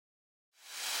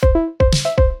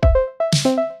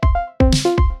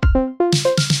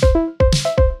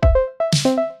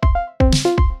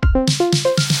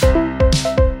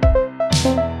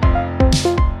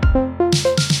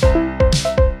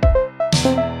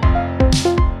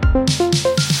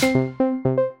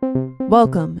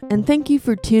Welcome, and thank you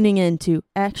for tuning in to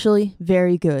Actually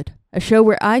Very Good, a show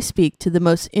where I speak to the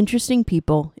most interesting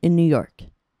people in New York.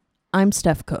 I'm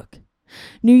Steph Cook.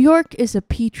 New York is a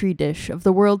petri dish of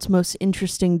the world's most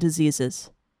interesting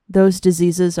diseases. Those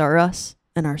diseases are us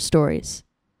and our stories.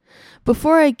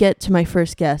 Before I get to my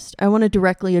first guest, I want to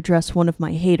directly address one of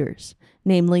my haters,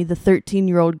 namely the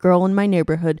 13-year-old girl in my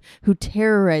neighborhood who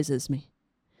terrorizes me.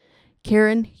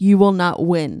 Karen, you will not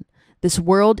win. This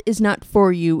world is not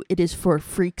for you, it is for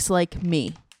freaks like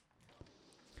me.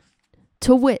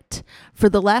 To wit, for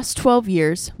the last 12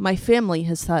 years, my family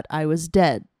has thought I was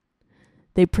dead.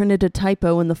 They printed a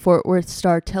typo in the Fort Worth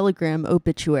Star-Telegram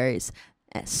obituaries,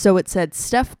 so it said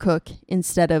Steph Cook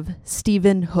instead of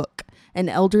Stephen Hook, an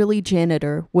elderly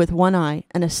janitor with one eye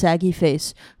and a saggy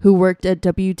face who worked at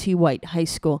W.T. White High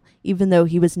School, even though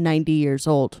he was 90 years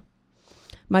old.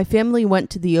 My family went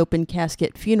to the open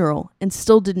casket funeral and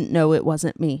still didn't know it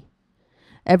wasn't me.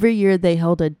 Every year they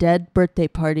held a dead birthday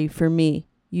party for me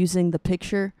using the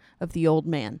picture of the old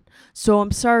man. So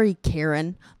I'm sorry,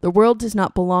 Karen. The world does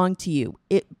not belong to you.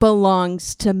 It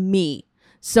belongs to me.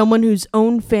 Someone whose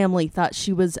own family thought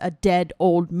she was a dead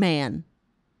old man.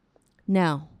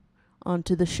 Now, on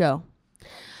to the show.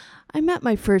 I met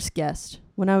my first guest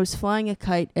when I was flying a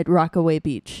kite at Rockaway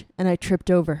Beach, and I tripped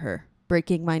over her,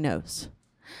 breaking my nose.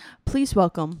 Please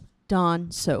welcome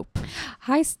Dawn Soap.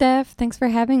 Hi, Steph. Thanks for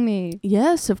having me.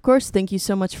 Yes, of course. Thank you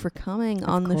so much for coming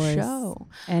on the show.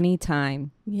 Anytime.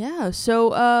 Yeah. So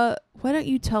why don't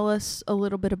you tell us a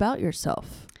little bit about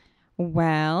yourself?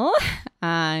 Well,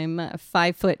 I'm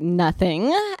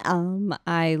 5'0".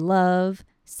 I love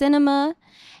cinema,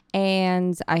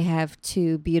 and I have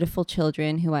two beautiful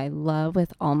children who I love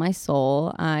with all my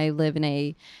soul. I live in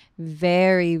a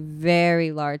very,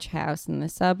 very large house in the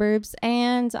suburbs,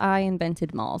 and I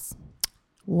invented malls.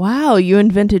 Wow, you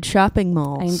invented shopping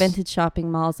malls. I invented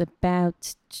shopping malls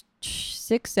about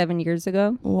 6-7 years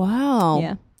ago. Wow.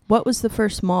 Yeah. What was the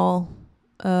first mall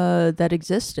that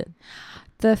existed?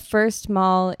 The first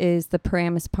mall is the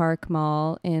Paramus Park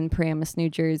Mall in Paramus, New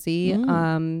Jersey.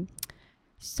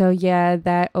 So yeah,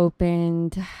 that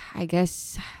opened, I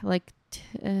guess, like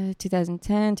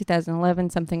 2010,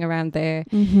 2011, something around there.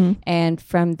 Mm-hmm. And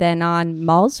from then on,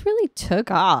 malls really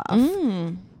took off.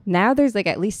 Now there's like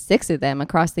at least 6 of them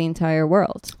across the entire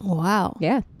world. Wow.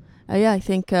 Yeah. Yeah, I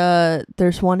think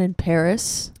there's one in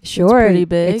Paris. Sure. It's pretty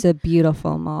big. It's a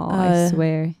beautiful mall, I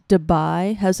swear.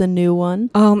 Dubai has a new one.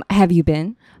 Have you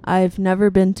been? I've never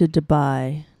been to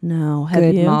Dubai. No. Have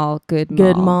Good you? mall. Good mall.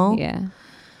 Good mall? Yeah.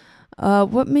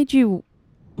 What made you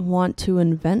want to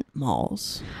invent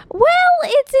malls? Well,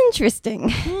 it's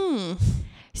interesting.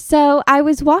 So I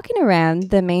was walking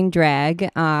around the main drag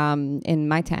in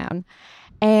my town,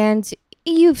 and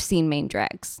you've seen main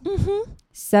drags. Mm-hmm.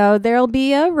 So there'll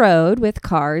be a road with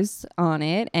cars on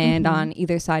it, and on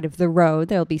either side of the road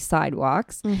there'll be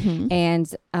sidewalks,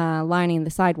 and lining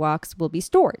the sidewalks will be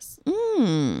stores.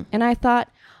 And I thought,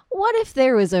 what if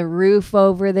there was a roof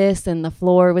over this and the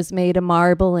floor was made of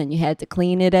marble and you had to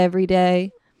clean it every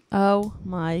day? Oh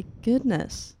my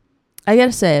goodness. I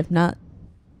gotta say,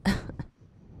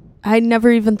 I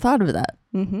never even thought of that.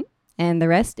 Mm-hmm. And the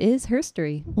rest is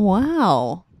herstory.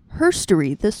 Wow.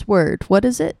 Herstory, this word. What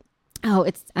is it? Oh,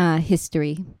 it's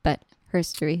history, but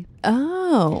herstory.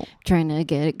 Oh. Trying to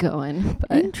get it going.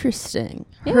 But interesting.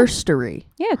 Yeah. Herstory.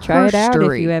 Yeah, try it out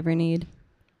if you ever need.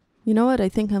 You know what? I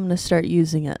think I'm going to start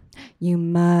using it. You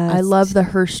must. I love the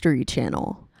Herstory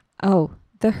channel. Oh,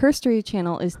 the Herstory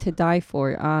channel is to die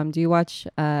for. Do you watch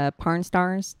Pawn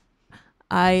Stars?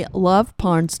 I love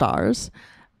Pawn Stars,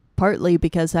 partly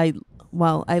because I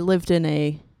lived in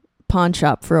a pawn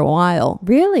shop for a while.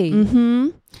 Really? Mm-hmm.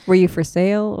 Were you for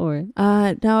sale or?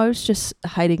 No, I was just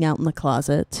hiding out in the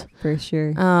closet. For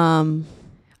sure.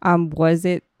 Was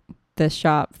it the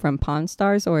shop from Pawn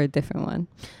Stars or a different one?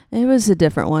 It was a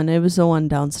different one. It was the one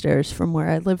downstairs from where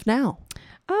I live now.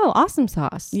 Oh, awesome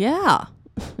sauce. Yeah.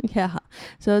 Yeah.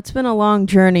 So it's been a long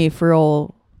journey for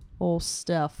old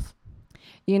Steph.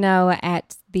 You know,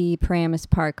 at the Paramus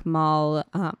Park Mall,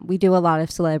 we do a lot of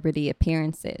celebrity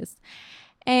appearances.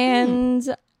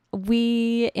 And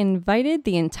we invited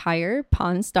the entire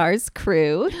Pawn Stars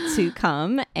crew to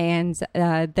come. And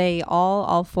they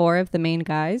all 4 of the main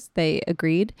guys, they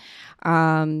agreed.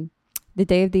 The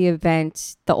day of the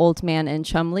event, the old man and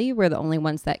Chumley were the only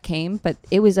ones that came. But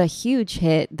it was a huge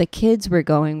hit. The kids were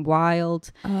going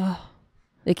wild.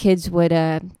 The kids would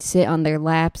sit on their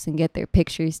laps and get their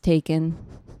pictures taken.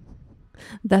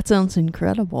 That sounds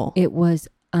incredible. It was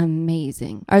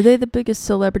amazing. Are they the biggest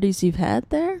celebrities you've had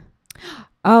there?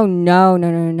 Oh, no.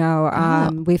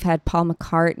 Oh. We've had Paul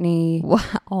McCartney.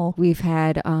 Wow. We've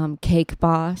had Cake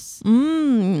Boss.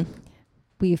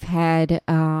 We've had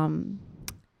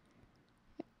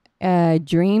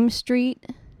Dream Street.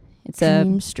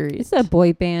 Dream Street. It's a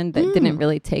boy band that didn't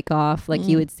really take off. Like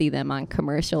you would see them on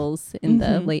commercials in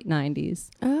the late 90s.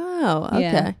 Oh, okay.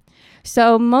 Yeah.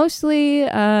 So mostly,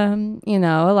 a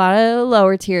lot of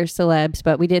lower tier celebs,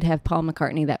 but we did have Paul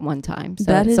McCartney that one time. So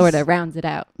That it is- sort of rounds it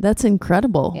out. That's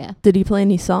incredible. Yeah. Did he play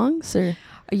any songs or?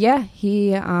 Yeah,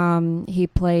 he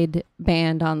played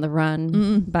Band on the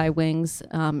Run by Wings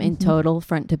in total,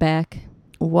 front to back.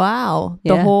 Wow.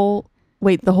 Yeah. The whole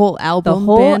album. The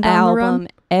whole Band on the Run? album,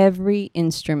 every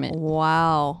instrument.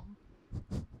 Wow.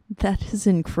 That is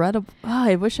incredible. Oh,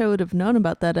 I wish I would have known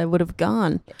about that. I would have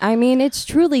gone. I mean, it's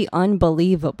truly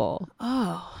unbelievable.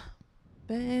 Oh.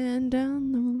 Band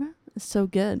on the Run. It's so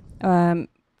good.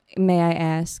 May I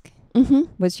ask,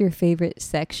 what's your favorite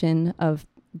section of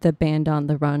the Band on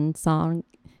the Run song?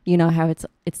 You know how it's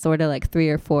sort of like 3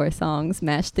 or 4 songs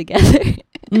mashed together.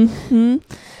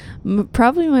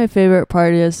 Probably my favorite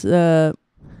part is the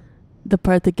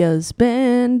part that goes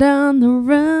 "Band on the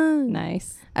Run."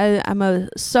 Nice. I'm a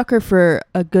sucker for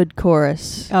a good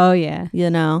chorus, Oh yeah.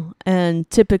 and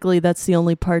typically that's the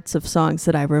only parts of songs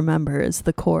that I remember is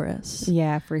the chorus.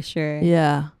 Yeah, for sure.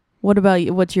 Yeah. What about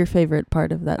you? What's your favorite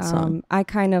part of that song? I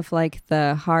kind of like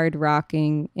the hard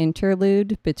rocking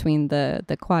interlude between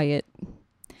the quiet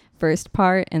first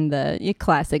part and the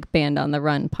classic Band on the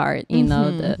Run part. You know,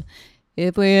 the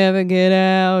 "If we ever get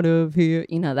out of here,"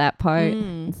 that part.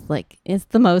 It's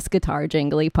the most guitar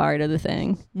jingly part of the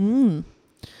thing.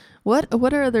 What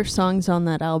are other songs on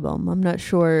that album? I'm not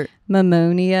sure.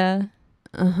 Mammonia.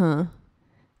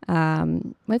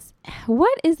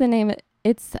 What is the name of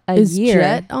it's a Is year.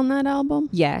 Jet on that album?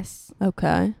 Yes.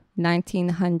 Okay.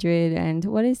 1900 and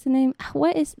what is the name?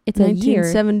 It's a year.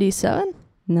 1977?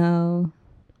 No.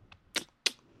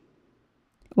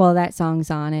 Well, that song's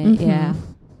on it. Yeah.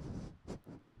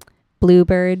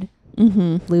 Bluebird.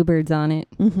 Bluebird's on it.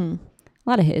 A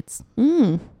lot of hits.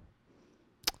 Man.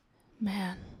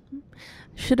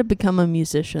 Should have become a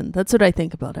musician. That's what I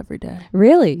think about every day.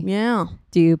 Really? Yeah.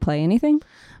 Do you play anything?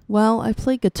 Well, I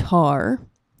play guitar.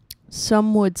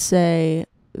 Some would say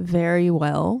very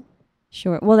well.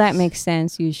 Sure. Well, that makes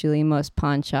sense. Usually most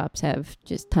pawn shops have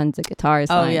just tons of guitars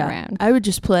lying around. I would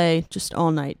just play just all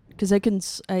night because I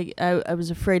was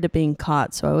afraid of being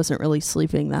caught, so I wasn't really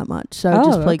sleeping that much. So I would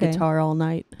just play guitar all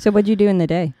night. So what'd you do in the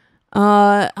day?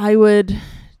 I would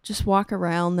just walk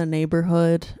around the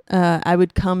neighborhood. I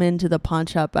would come into the pawn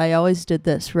shop. I always did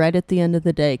this right at the end of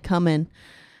the day. Come in,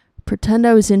 pretend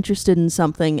I was interested in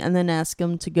something, and then ask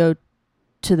them to go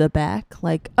to the back.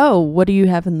 Like, oh, what do you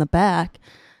have in the back?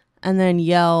 And then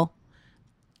yell,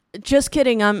 just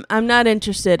kidding, I'm not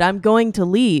interested. I'm going to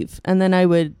leave. And then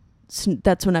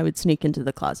that's when I would sneak into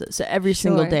the closet. So every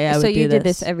single day I would do this. So you did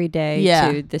this every day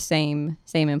to the same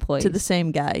employees? To the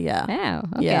same guy, yeah.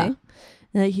 Oh, okay.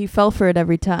 Yeah. He fell for it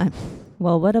every time.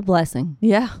 Well, what a blessing.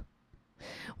 Yeah.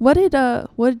 What did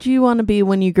you want to be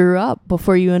when you grew up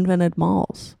before you invented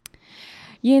malls?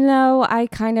 I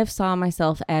kind of saw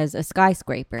myself as a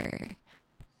skyscraper.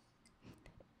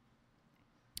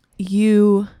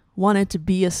 You wanted to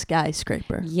be a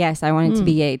skyscraper? Yes, I wanted to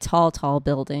be a tall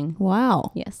building.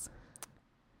 Wow. Yes.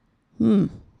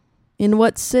 In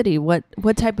what city? What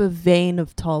type of vein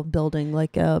of tall building?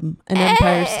 Like an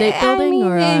Empire State Building?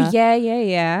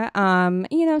 Yeah.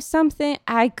 Something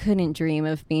I couldn't dream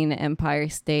of being an Empire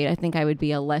State. I think I would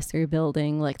be a lesser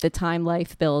building, like the Time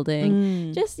Life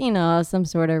Building. Just, some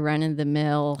sort of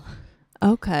run-of-the-mill.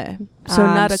 Okay. So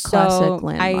not a classic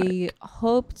landmark. I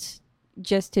hoped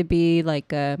just to be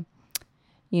like a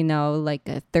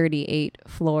 38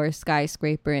 floor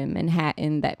skyscraper in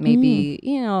Manhattan that maybe,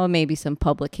 maybe some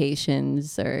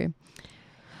publications or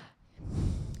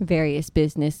various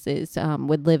businesses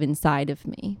would live inside of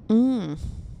me.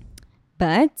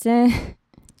 But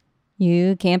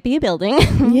you can't be a building.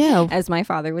 Yeah. As my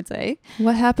father would say.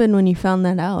 What happened when you found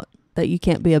that out, that you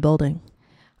can't be a building?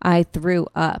 I threw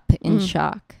up in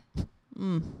shock.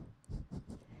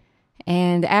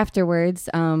 And afterwards,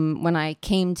 when I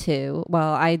came to,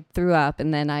 I threw up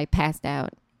and then I passed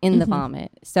out in the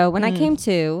vomit. So when I came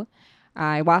to,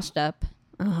 I washed up.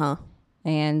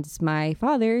 And my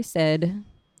father said,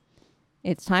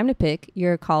 "It's time to pick.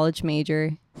 You're a college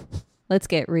major. Let's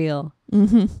get real."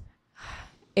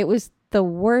 It was the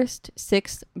worst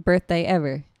 6th birthday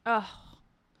ever. Oh,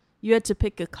 you had to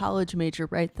pick a college major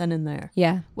right then and there.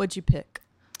 Yeah. What'd you pick?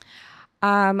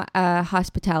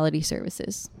 Hospitality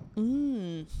services.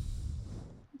 And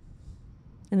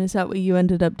is that what you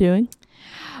ended up doing?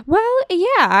 Well,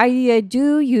 yeah, I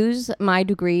do use my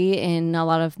degree in a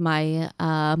lot of my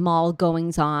mall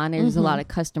goings on. There's a lot of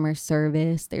customer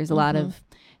service. There's a lot of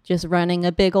just running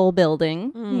a big old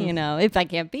building. You know, if I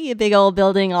can't be a big old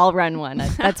building, I'll run one.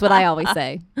 That's what I always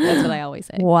say. That's what I always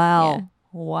say. Wow. Yeah.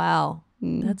 Wow.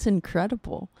 That's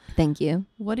incredible. Thank you.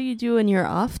 What do you do in your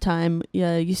off time?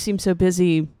 Yeah, you seem so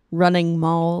busy running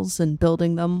malls and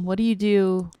building them. What do you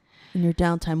do in your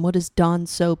downtime? What does Dawn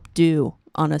Soap do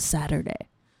on a Saturday?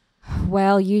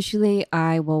 Well, usually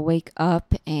I will wake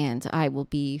up and I will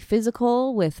be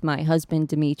physical with my husband,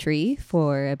 Dimitri,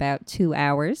 for about 2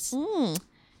 hours.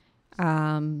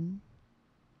 And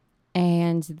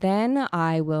then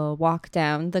I will walk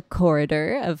down the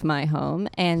corridor of my home,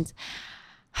 and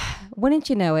wouldn't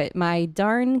you know it, my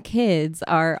darn kids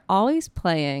are always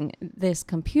playing this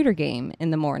computer game in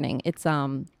the morning. It's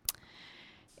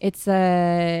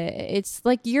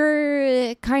like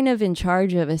you're kind of in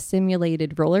charge of a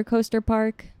simulated roller coaster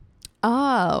park.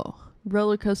 Oh,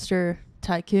 Roller Coaster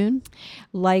Tycoon?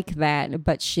 Like that,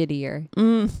 but shittier.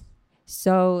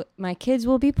 So my kids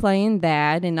will be playing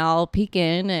that, and I'll peek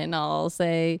in and I'll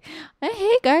say,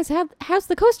 "Hey guys, how's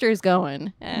the coasters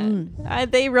going?"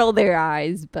 They roll their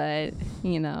eyes, but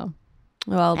you know,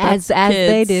 Well, as that's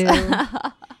they kids. do.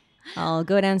 I'll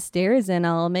go downstairs and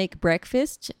I'll make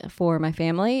breakfast for my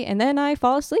family, and then I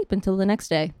fall asleep until the next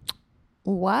day.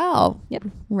 Wow. Yep.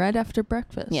 Right after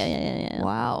breakfast. Yeah.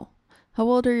 Wow. How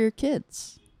old are your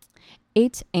kids?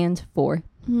 8 and 4.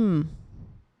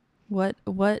 What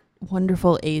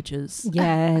wonderful ages.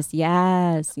 Yes.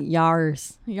 Yars.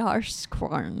 Yars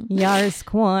corn. Yars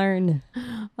corn.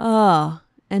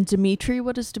 And Dimitri,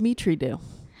 what does Dimitri do?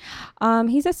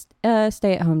 He's a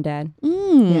stay-at-home dad.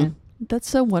 Yeah. That's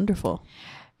so wonderful.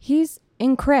 He's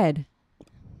incred.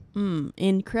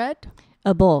 Incred?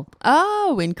 A bull.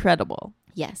 Oh, incredible.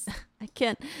 Yes. I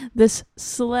can't. This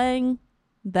slang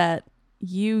that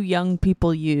you young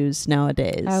people use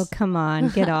nowadays. Oh, come on.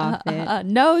 Get off it.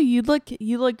 No, you look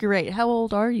great. How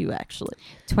old are you actually?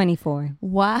 24.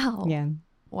 Wow. Yeah.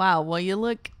 Wow. Well, you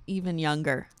look even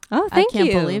younger. Oh, thank you. I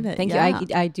can't believe it. Thank Yeah. you.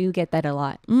 I do get that a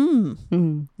lot.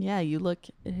 Yeah, you look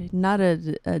not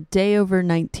a day over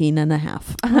 19 and a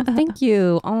half. Oh, thank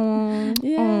you. Oh,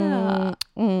 Yeah.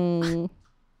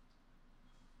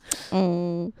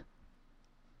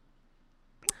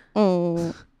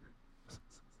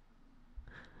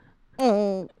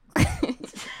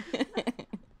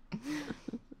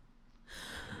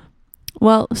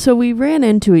 Well, so we ran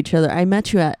into each other. I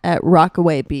met you at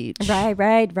Rockaway Beach.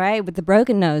 Right. With the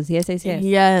broken nose. Yes.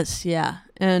 Yes, yeah.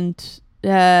 And,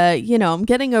 I'm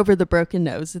getting over the broken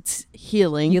nose. It's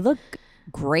healing. You look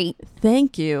great.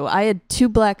 Thank you. I had 2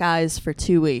 black eyes for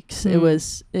 2 weeks. It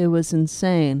was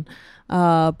insane.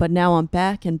 But now I'm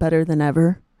back and better than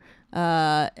ever.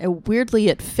 Weirdly,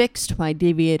 it fixed my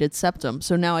deviated septum,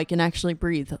 so now I can actually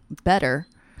breathe better.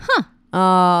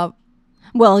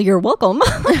 Well, you're welcome.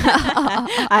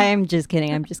 I'm just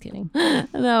kidding.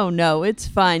 No, it's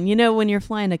fine. You know, when you're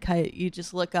flying a kite, you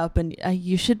just look up and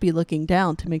you should be looking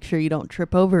down to make sure you don't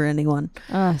trip over anyone.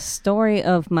 Story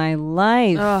of my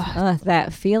life.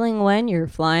 That feeling when you're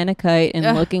flying a kite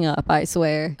and looking up, I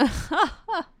swear.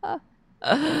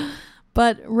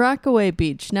 But Rockaway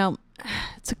Beach, now,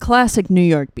 it's a classic New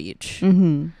York beach.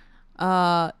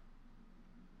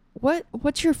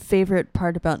 What's your favorite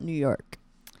part about New York?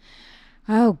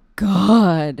 Oh,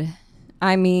 God.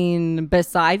 I mean,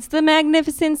 besides the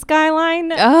magnificent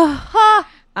skyline,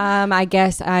 I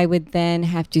guess I would then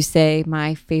have to say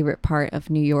my favorite part of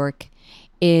New York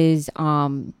is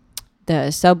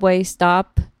the subway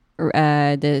stop,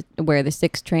 where the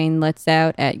 6 train lets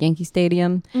out at Yankee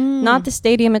Stadium. Not the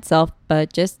stadium itself,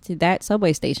 but just that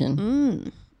subway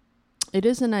station. It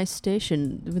is a nice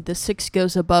station. The 6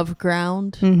 goes above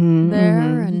ground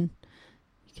there, and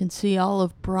you can see all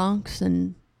of Bronx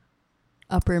and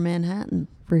Upper Manhattan.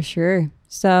 For sure.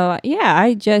 So yeah,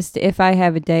 I just, if I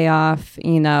have a day off,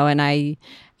 and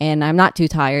I'm not too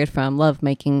tired from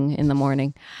lovemaking in the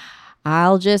morning,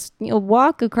 I'll just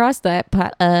walk across that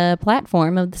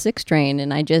platform of the 6 train,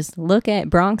 and I just look at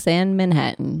Bronx and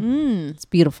Manhattan. It's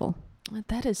beautiful.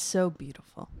 That is so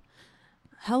beautiful.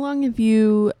 How long have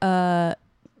you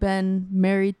been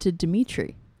married to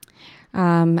Dimitri?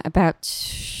 About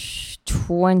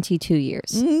 22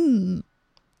 years.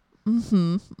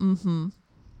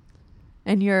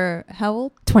 And you're how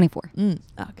old? 24.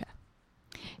 Okay.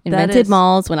 Invented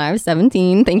malls when I was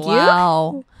 17. Thank you.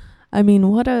 Wow. I mean,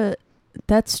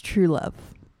 that's true love.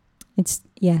 It's,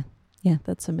 yeah.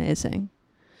 That's amazing.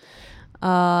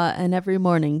 And every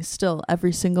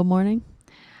single morning?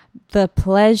 The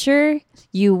pleasure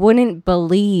you wouldn't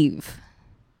believe.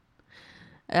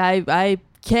 I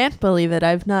can't believe it.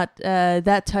 I've not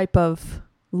that type of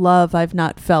love I've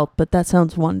not felt, but that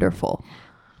sounds wonderful.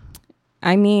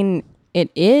 I mean,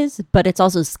 it is, but it's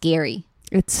also scary.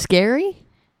 It's scary?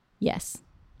 Yes.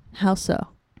 How so?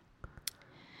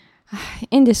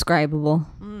 Indescribable.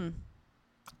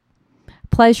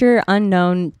 Pleasure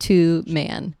unknown to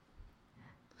man.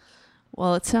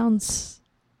 Well, it sounds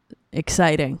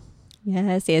exciting.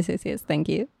 Yes. Thank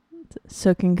you.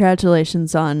 So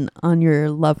congratulations on your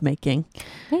lovemaking.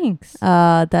 Thanks.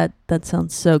 That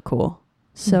sounds so cool.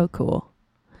 So cool.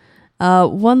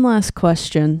 One last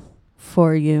question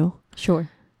for you. Sure.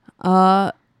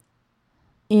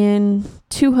 In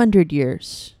 200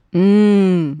 years,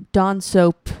 Dawn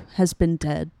Soap has been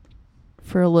dead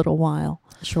for a little while.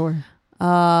 Sure.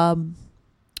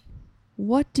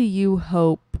 What do you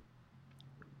hope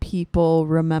people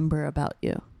remember about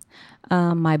you?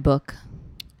 My book.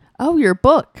 Oh, your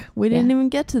book. We didn't Yeah. even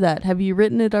get to that. Have you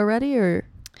written it already, or?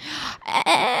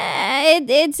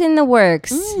 It's in the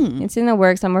works. It's in the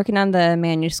works. I'm working on the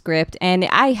manuscript, and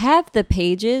I have the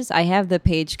pages. I have the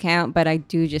page count, but I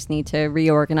do just need to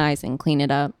reorganize and clean it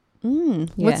up.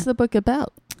 What's the book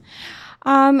about?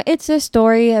 It's a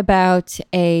story about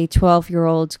a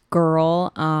 12-year-old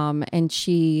girl, and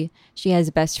she has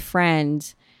a best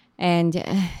friend. And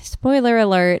spoiler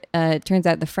alert, it turns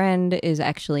out the friend is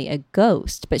actually a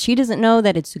ghost, but she doesn't know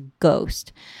that it's a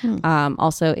ghost.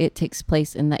 Also, it takes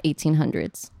place in the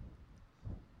 1800s.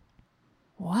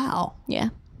 Wow. Yeah.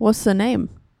 What's the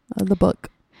name of the book?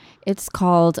 It's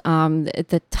called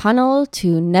The Tunnel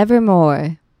to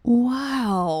Nevermore.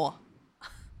 Wow.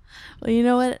 Well, you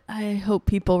know what? I hope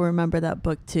people remember that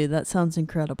book too. That sounds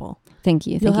incredible. Thank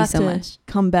you. You'll Thank you have so to much.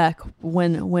 come back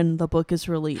when the book is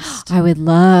released. I would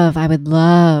love.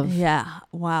 Yeah.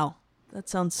 Wow. That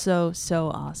sounds so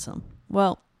awesome.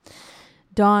 Well,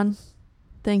 Dawn,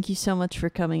 thank you so much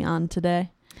for coming on today.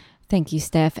 Thank you,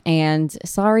 Steph. And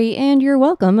sorry and you're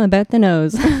welcome about the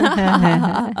nose.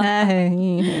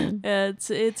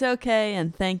 It's okay,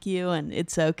 and thank you, and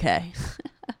it's okay.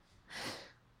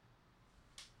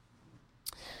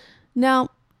 Now,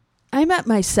 I met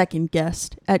my second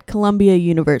guest at Columbia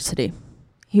University.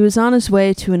 He was on his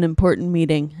way to an important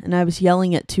meeting, and I was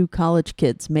yelling at two college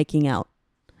kids making out.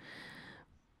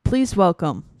 Please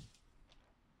welcome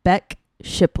Beck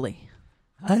Shipley.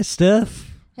 Hi, Steph.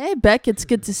 Hey, Beck, it's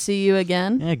good to see you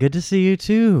again. Yeah, good to see you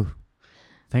too.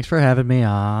 Thanks for having me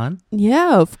on.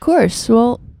 Yeah, of course.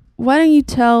 Well, why don't you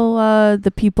tell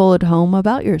the people at home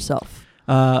about yourself?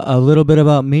 A little bit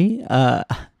about me.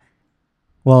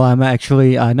 Well, I'm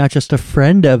actually not just a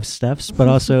friend of Steph's, but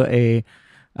also a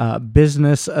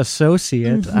business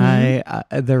associate.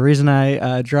 The reason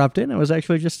I dropped in, it was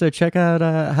actually just to check out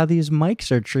how these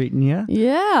mics are treating you.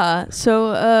 Yeah. So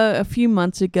a few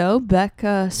months ago, Beck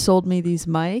sold me these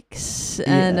mics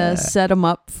and set them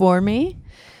up for me.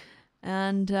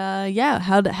 And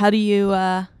how do you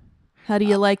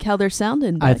like how they're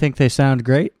sounding, Beck? I think they sound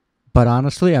great. But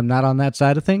honestly, I'm not on that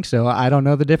side of things, so I don't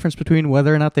know the difference between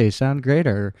whether or not they sound great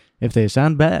or if they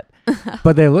sound bad.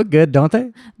 But they look good, don't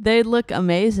they? They look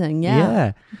amazing. Yeah.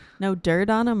 Yeah. No dirt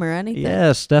on them or anything.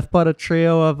 Yeah, Steph bought a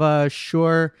trio of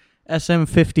Shure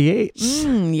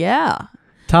SM58s. Yeah.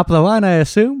 Top of the line, I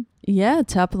assume? Yeah,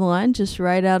 top of the line, just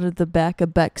right out of the back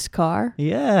of Beck's car.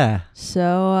 Yeah.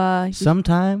 So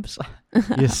Sometimes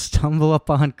you stumble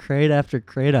upon crate after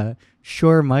crate of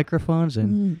Shure microphones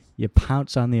and you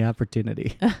pounce on the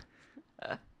opportunity.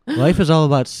 Life is all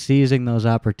about seizing those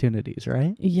opportunities,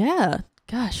 right? yeah.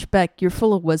 Gosh, Beck, you're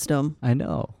full of wisdom. I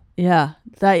know. Yeah.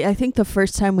 I think the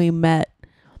first time we met,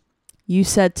 you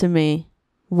said to me,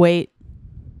 wait,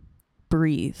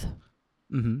 breathe.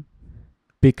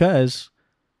 Because,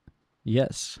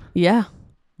 yes, Yeah.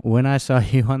 when I saw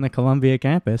you on the Columbia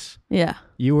campus, Yeah.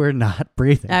 you were not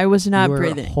breathing. I was not you were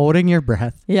breathing. holding your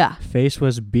breath. Yeah. Face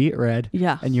was beet red.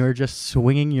 Yeah. And you were just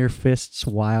swinging your fists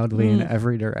wildly in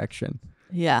every direction.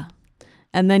 Yeah.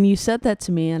 And then you said that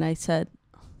to me, and I said,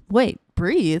 wait,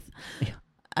 breathe. Yeah.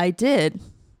 I did.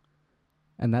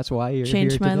 And that's why you're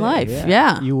Changed here my today. life.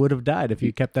 Yeah. You would have died if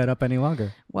you kept that up any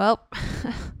longer. Well,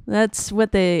 that's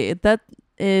what you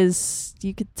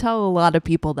could tell a lot of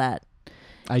people that.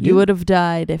 I do. You would have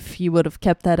died if you would have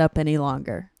kept that up any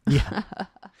longer. Yeah.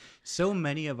 So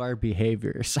many of our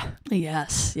behaviors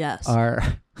Yes.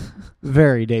 are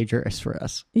very dangerous for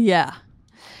us. Yeah.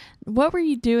 What were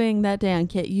you doing that day on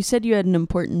Kit? You said you had an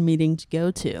important meeting to go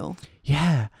to.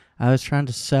 Yeah. I was trying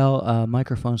to sell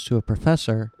microphones to a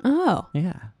professor. Oh.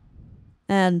 Yeah.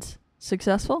 And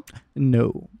successful?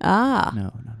 No. Ah.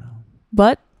 No.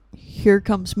 But here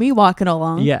comes me walking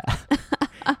along. Yeah.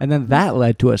 And then that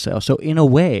led to a sale. So in a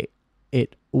way,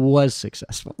 it was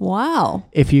successful. Wow.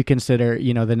 If you consider,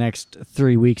 the next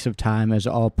 3 weeks of time as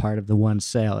all part of the one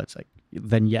sale, it's like,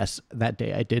 then yes, that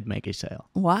day I did make a sale.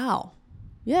 Wow.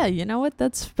 Yeah, you know what?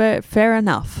 That's fair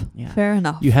enough. Yeah. Fair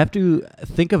enough. You have to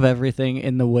think of everything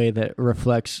in the way that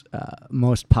reflects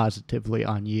most positively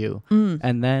on you.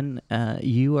 And then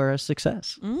you are a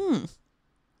success.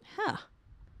 Huh.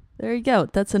 There you go.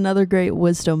 That's another great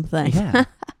wisdom thing. Yeah.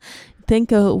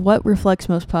 Think of what reflects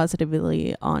most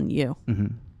positively on you.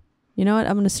 Mm-hmm. You know what?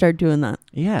 I'm going to start doing that.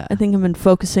 Yeah. I think I've been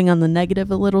focusing on the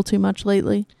negative a little too much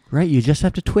lately. Right. You just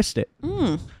have to twist it.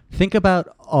 Think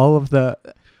about all of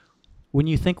when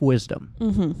you think wisdom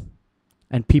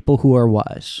and people who are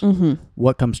wise,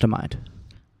 what comes to mind?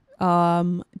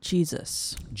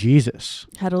 Jesus. Jesus.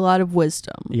 Had a lot of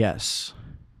wisdom. Yes.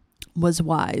 Was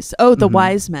wise. Oh, the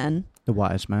wise men. The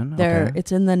wise men. There, Okay.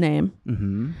 it's in the name.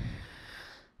 Mm-hmm.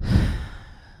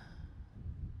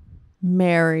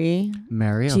 Mary.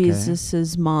 Mary, okay.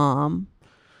 Jesus's mom.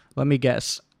 Let me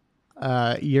guess.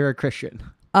 You're a Christian.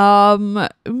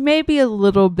 Maybe a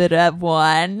little bit of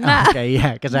one. Okay,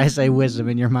 yeah, because I say wisdom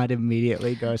and your mind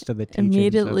immediately goes to the teachings.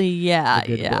 Immediately, of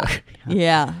the good book.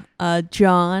 yeah.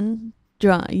 John,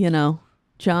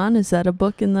 John, is that a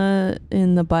book in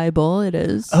the Bible? It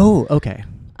is. Oh, okay.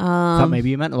 Thought maybe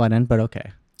you meant Lennon, but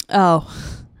okay. Oh,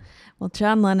 well,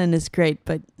 John Lennon is great,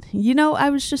 but I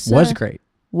was just Was great.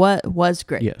 What was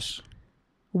great? Yes.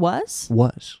 Was?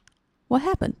 What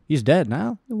happened? He's dead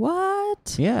now.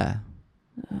 What? Yeah.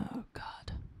 Oh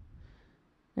God.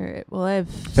 All right. Well, I have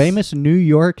Famous New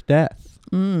York death.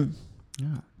 Yeah.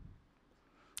 You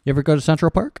ever go to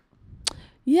Central Park?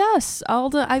 Yes,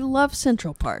 Alda. I love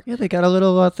Central Park. Yeah, they got a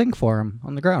little thing for him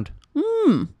on the ground.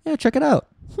 Yeah, check it out.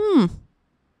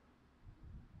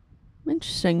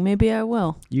 Interesting. Maybe I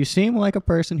will. You seem like a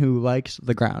person who likes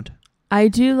the ground. I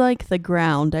do like the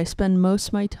ground. I spend most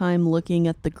of my time looking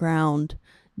at the ground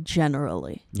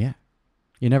generally. Yeah.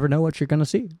 You never know what you're going to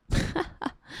see.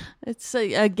 It's,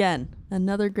 again,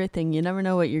 another great thing. You never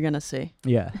know what you're going to see.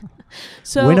 Yeah.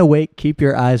 So when awake, keep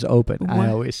your eyes open, I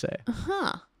always say.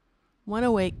 When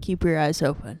awake, keep your eyes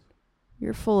open.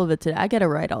 You're full of it today. I got to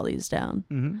write all these down.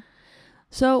 Mm-hmm.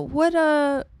 So what,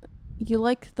 you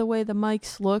like the way the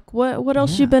mics look? What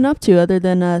else you been up to other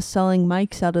than selling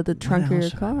mics out of the trunk of your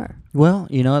car? Well,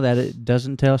 that it does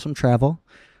entail some travel.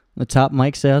 I'm the top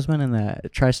mic salesman in the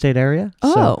tri-state area.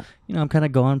 Oh. So, I'm kind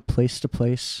of going place to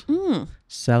place,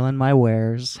 selling my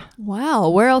wares. Wow.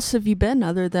 Where else have you been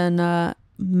other than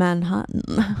Manhattan?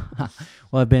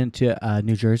 Well, I've been to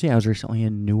New Jersey. I was recently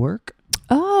in Newark.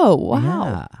 Oh, wow.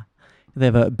 Yeah. They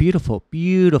have a beautiful,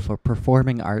 beautiful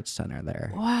performing arts center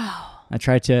there. Wow. I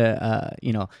tried to,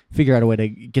 figure out a way to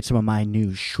get some of my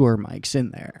new Shure mics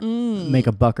in there, make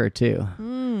a buck or two.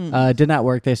 Did not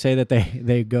work. They say that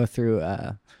they go through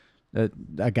a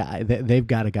guy. They've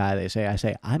got a guy. I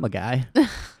say, I'm a guy.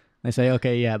 They say,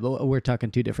 okay, yeah, but we're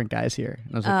talking two different guys here.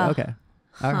 And I was like, okay,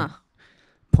 all right.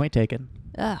 Point taken.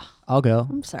 I'll go.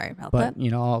 I'm sorry about but,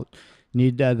 that. I'll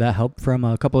need the help from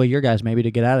a couple of your guys maybe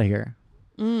to get out of here.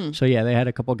 So, yeah, they had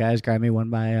a couple guys grab me one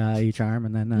by each arm,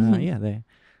 and then, they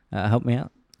helped me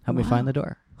out, helped me find the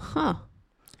door.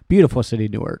 Beautiful city,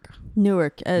 Newark.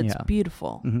 Newark, it's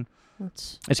beautiful. Mm-hmm.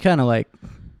 It's kind of like,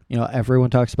 everyone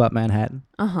talks about Manhattan.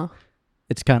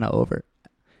 It's kind of over.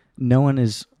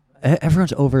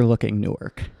 Everyone's overlooking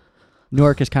Newark.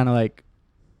 Newark is kind of like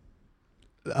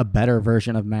a better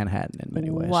version of Manhattan in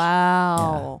many ways.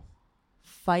 Wow.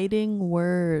 Fighting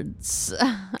words.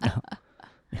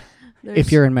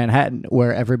 If you're in Manhattan,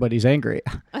 where everybody's angry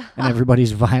and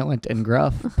everybody's violent and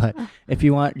gruff. But if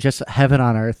you want just heaven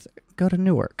on earth, go to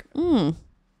Newark.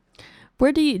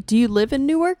 Where do you live in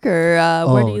Newark, or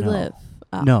where do you live?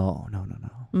 Oh. No.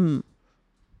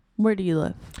 Where do you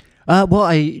live? Well,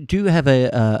 I do have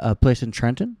a place in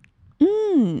Trenton.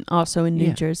 Also in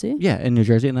New Jersey? Yeah, in New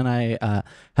Jersey. And then I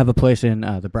have a place in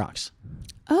the Bronx.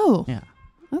 Oh. Yeah.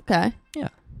 Okay. Yeah.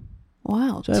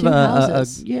 Wow. So two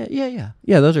houses.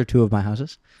 Yeah, those are two of my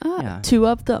houses. Two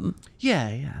of them.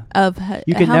 Yeah. Of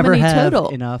you can how never many have total?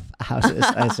 enough houses,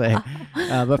 I say.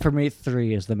 But for me,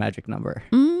 3 is the magic number.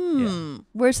 Yeah.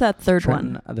 Where's that third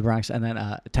Trenton, one? the Bronx, and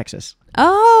then Texas.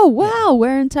 Oh, wow. Yeah.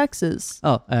 Where in Texas?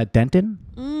 Oh, Denton.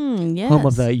 Yes. Home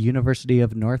of the University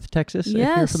of North Texas.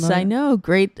 Yes, I know.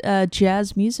 Great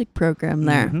jazz music program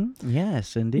there. Mm-hmm.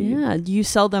 Yes, indeed. Yeah. Do you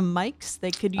sell them mics?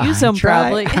 They could use them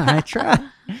probably. I try.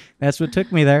 That's what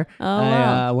took me there. Oh,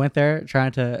 I went there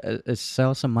trying to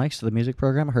sell some mics to the music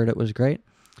program. I heard it was great.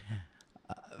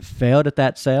 Failed at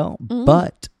that sale,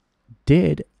 but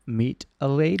did meet a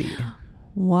lady.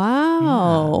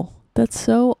 Wow. Yeah. That's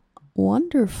so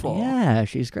wonderful. Yeah,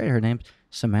 she's great. Her name's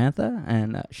Samantha,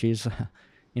 and she's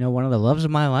one of the loves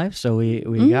of my life. So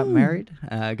we got married,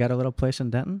 got a little place in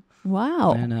Denton,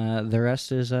 Wow. and the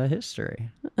rest is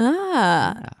history.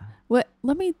 Ah. Yeah. What?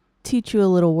 Let me teach you a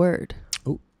little word.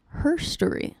 Ooh.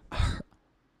 Herstory.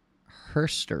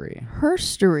 Herstory.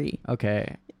 Herstory.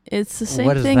 Okay. It's the same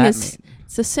What does thing that as mean?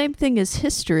 it's the same thing as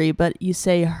history, but you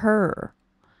say her.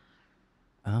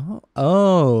 Oh!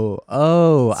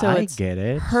 So I it's get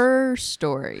it. Her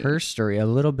story. Herstory. A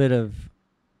little bit of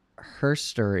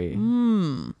herstory.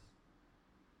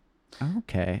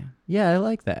 Okay. Yeah, I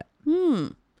like that.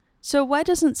 So why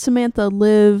doesn't Samantha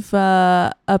live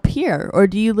up here, or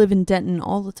do you live in Denton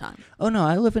all the time? Oh no,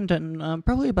 I live in Denton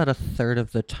probably about a third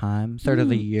of the time, third of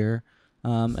the year,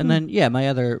 and then my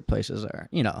other places are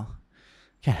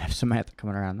can't have Samantha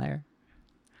coming around there.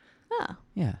 Ah.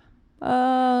 Yeah.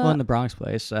 Well, in the Bronx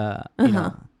place,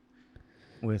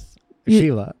 with You-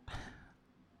 Sheila,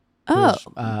 Oh. who's,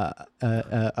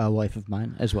 a wife of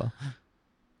mine as well,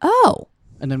 Oh.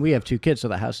 and then we have 2 kids, so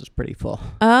the house is pretty full.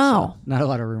 Oh. So not a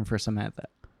lot of room for Samantha.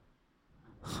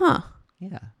 Huh.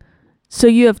 Yeah. So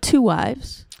you have 2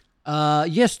 wives.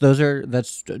 Yes,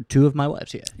 that's 2 of my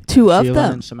wives. Yeah. Two of Sheila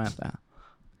them. and Samantha.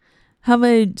 How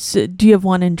many? Do you have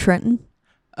one in Trenton?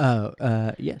 Oh,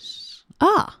 yes.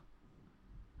 Ah.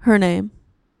 Her name?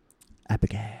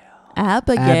 Abigail.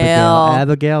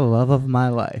 Abigail. Love of my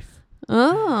life.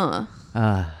 Oh.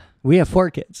 We have 4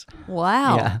 kids.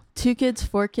 Wow. Yeah. 2 kids,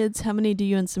 4 kids. How many do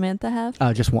you and Samantha have?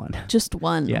 Just 1. Just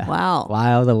 1. Yeah. Wow.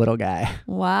 Lyle, the little guy.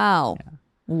 Wow. Yeah.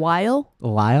 Lyle?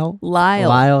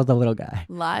 Lyle, the little guy.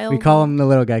 Lyle. We call him the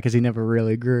little guy because he never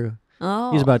really grew.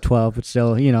 Oh. He's about 12, but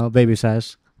still, baby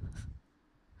size.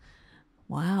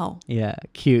 Wow. Yeah,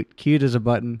 cute as a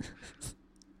button.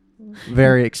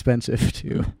 Very expensive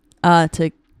too.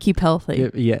 To keep healthy.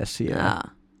 Yes, yeah.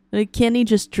 Can't he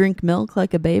just drink milk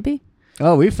like a baby?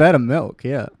 Oh, we fed him milk.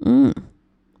 Yeah. Okay.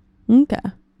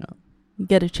 No. You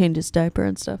got to change his diaper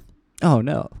and stuff. Oh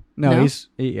no. No? He's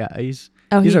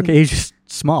Oh, he's okay. He's just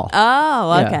small.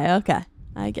 Oh, Yeah. okay.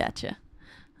 I gotcha.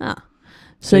 Oh.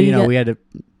 So we had to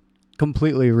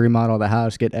completely remodel the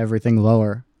house, get everything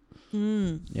lower.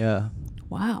 Yeah.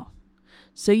 Wow.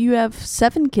 So you have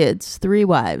 7 kids, 3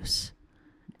 wives,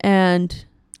 and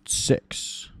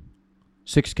 6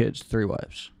 kids, 3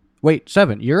 wives. Wait,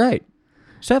 7. You're right.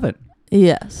 7.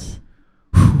 yes.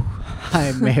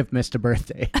 I may have missed a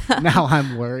birthday. Now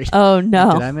I'm worried. Oh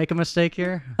no. Did I make a mistake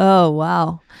here? Oh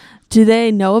wow. Do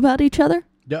they know about each other?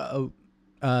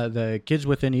 The kids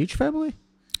within each family?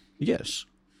 Yes.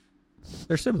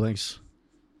 They're siblings.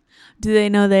 Do they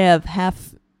know they have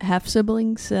half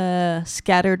siblings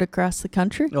scattered across the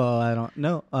country? Oh, I don't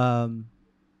know.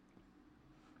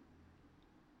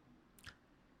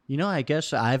 I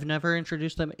guess I've never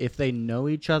introduced them. If they know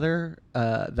each other,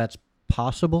 that's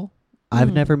possible.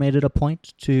 I've never made it a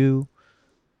point to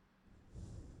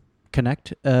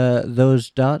connect those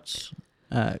dots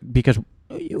because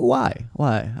why?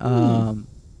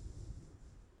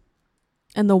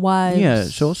 And the wives. Yeah,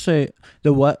 so we'll say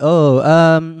the what?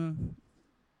 Oh,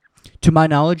 to my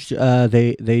knowledge,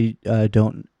 they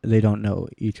don't know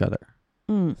each other.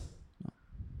 And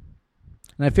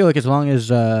I feel like as long as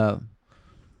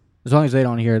they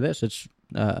don't hear this,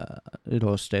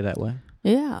 it'll stay that way.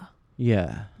 Yeah.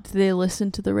 Yeah. Do they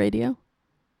listen to the radio?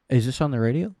 Is this on the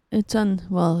radio? It's on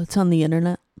the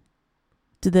internet.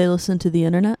 Do they listen to the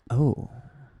internet? Oh.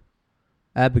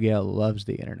 Abigail loves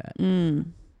the internet.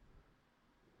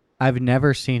 I've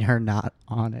never seen her not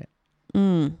on it.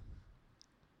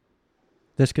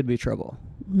 This could be trouble.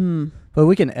 But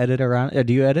we can edit around.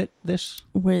 Do you edit this?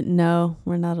 No,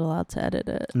 we're not allowed to edit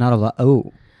it. Not a lot.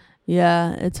 Oh.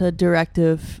 Yeah, it's a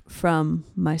directive from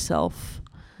myself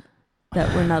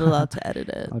that we're not allowed to edit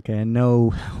it. Okay,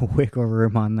 no wiggle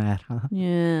room on that, huh?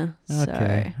 Yeah.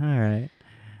 Okay. Sorry. All right.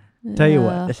 Tell you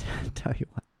what.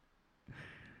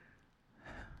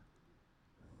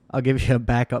 I'll give you a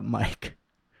backup mic.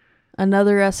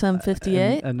 Another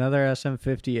SM58? Another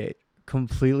SM58.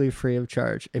 Completely free of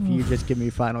charge if you just give me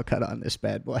Final Cut on this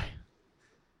bad boy.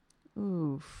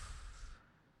 Oof.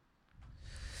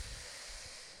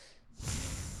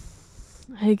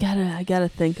 I gotta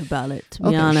think about it, to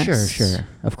be honest. Sure.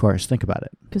 Of course, think about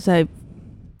it. Because I'm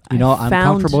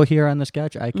comfortable here on this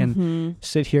couch. I can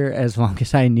sit here as long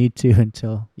as I need to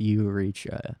until you reach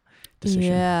a decision.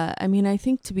 Yeah, I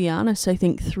think, to be honest, 3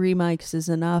 mics is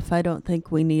enough. I don't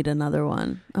think we need another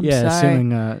one. I'm sorry. Assuming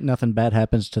nothing bad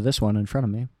happens to this one in front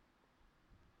of me.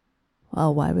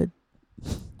 Well, why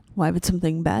would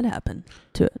something bad happen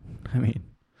to it?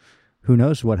 Who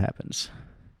knows what happens?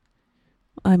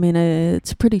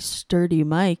 It's a pretty sturdy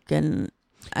mic, and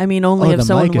only if the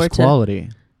someone mic were is to. quality.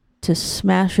 to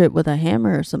smash it with a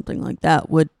hammer or something like that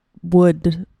would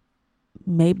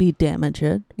maybe damage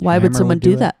it. Why would Hammer someone would do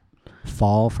do it? that?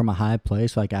 Fall from a high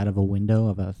place, like out of a window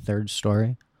of a 3rd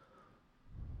story.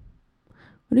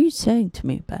 What are you saying to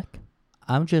me, Beck?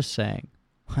 I'm just saying,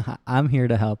 I'm here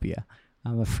to help you.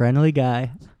 I'm a friendly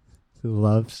guy who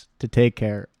loves to take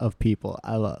care of people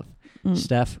I love.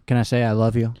 Steph, can I say I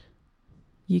love you?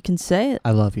 You can say it.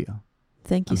 I love you.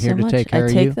 Thank you I'm so here to much. take care I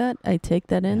of take you. that. I take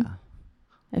that in. Yeah.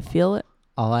 I feel it.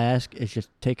 All I ask is just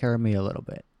take care of me a little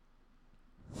bit.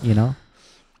 You know?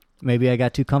 Maybe I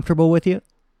got too comfortable with you.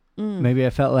 Maybe I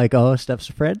felt like, oh, Steph's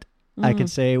a friend. I can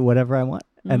say whatever I want.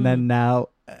 And then now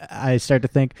I start to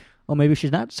think, oh, maybe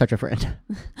she's not such a friend.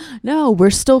 No, we're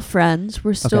still friends.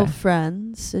 We're still Okay.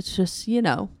 friends. It's just,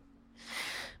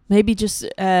 maybe just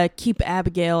keep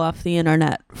Abigail off the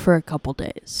internet for a couple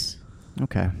days.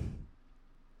 Okay.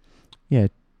 Yeah,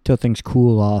 till things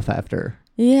cool off after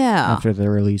Yeah. the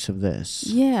release of this.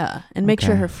 Yeah. And make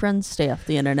sure Okay. her friends stay off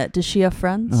the internet. Does she have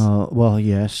friends? Oh, well,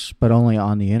 yes, but only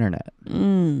on the internet.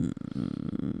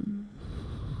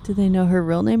 Do they know her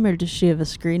real name or does she have a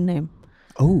screen name?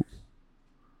 Oh.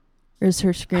 Or is her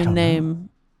I screen don't name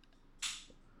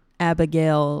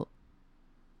Abigail,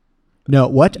 No,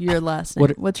 what? your last name?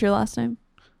 What- What's your last name?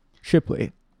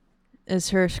 Shipley. Is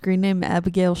her screen name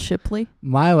Abigail Shipley?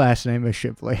 My last name is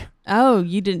Shipley. Oh,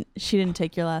 she didn't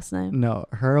take your last name. No,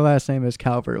 her last name is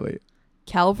Calverley.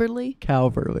 Calverley?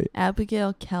 Calverley.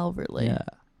 Abigail Calverley. Yeah.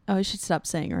 Oh, I should stop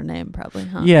saying her name probably,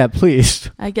 huh? Yeah, please.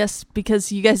 I guess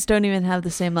because you guys don't even have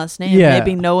the same last name. Yeah.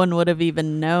 Maybe no one would have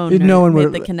even known No or one made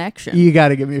would- the connection. You got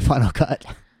to give me a final cut.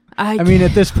 I I mean,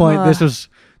 at this point, this uh, was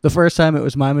the first time it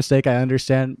was my mistake. I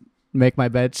understand. Make my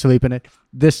bed, sleep in it.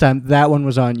 This time, that one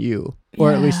was on you.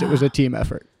 Or at least it was a team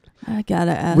effort. I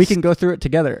gotta ask. We can go through it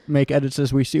together. Make edits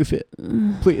as we see fit.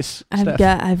 Please, Steph.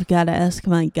 I've got to ask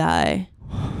my guy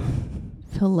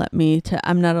if he'll let me to.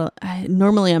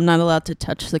 Normally I'm not allowed to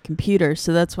touch the computer,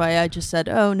 so that's why I just said,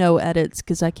 "Oh, no edits,"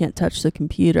 because I can't touch the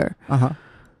computer. Uh-huh.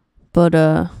 But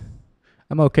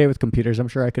I'm okay with computers. I'm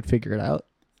sure I could figure it out.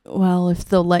 well, if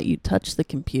they'll let you touch the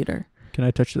computer, Can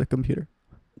I touch the computer?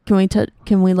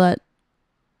 can we let?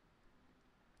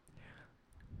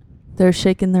 They're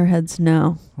shaking their heads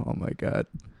no. Oh my god.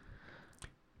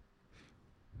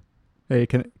 Hey,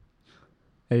 can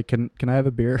I have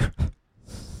a beer?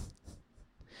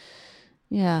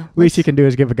 Yeah. Least you can do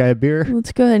is give a guy a beer.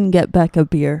 Let's go ahead and get Beck a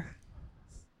beer.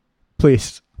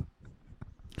 Please.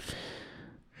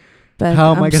 Beck,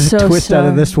 How am I I'm going to so twist out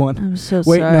of this sorry. one? I'm so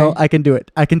Wait, sorry. no, I can do it.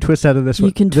 I can twist out of this You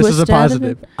one. can This is a twist out of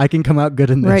it? positive. I can come out good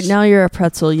in this. Right now you're a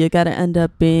pretzel. You got to end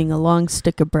up being a long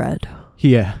stick of bread.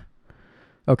 Yeah.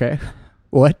 Okay.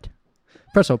 What?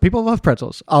 Pretzel. People love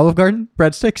pretzels. Olive Garden?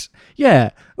 Breadsticks? Yeah.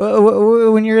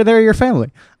 When you're there, your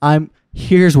family.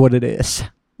 Here's what it is.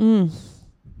 Mm.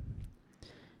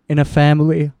 In a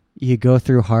family, you go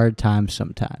through hard times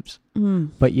sometimes.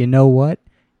 Mm. But you know what?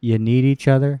 You need each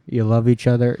other. You love each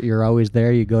other. You're always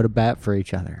there. You go to bat for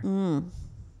each other. Mm.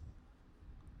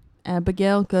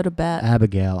 Abigail, go to bat.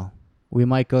 Abigail, we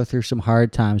might go through some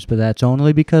hard times, but that's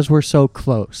only because we're so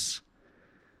close.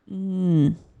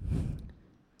 Mm.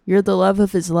 You're the love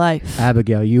of his life.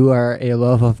 Abigail, you are a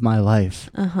love of my life.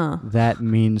 Uh-huh. That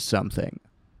means something.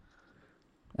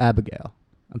 Abigail,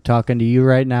 I'm talking to you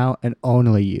right now and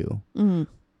only you. Mm.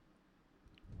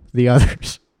 The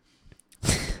others.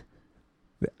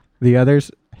 The others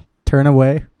turn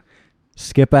away,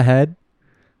 skip ahead.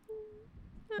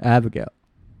 Abigail,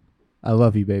 I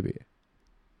love you, baby.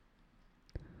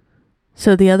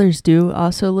 So the others do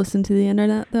also listen to the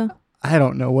internet, though? I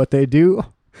don't know what they do.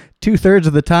 2/3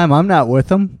 of the time, I'm not with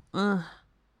them.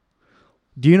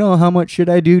 Do you know how much shit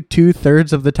I do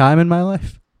 2/3 of the time in my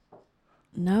life?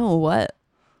 No, what?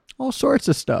 All sorts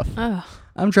of stuff. Oh.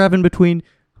 I'm driving between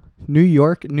New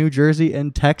York, New Jersey,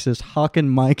 and Texas, hawking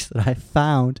mics that I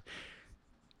found.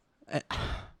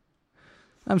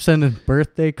 I'm sending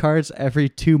birthday cards every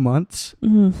 2 months.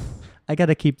 Mm. I got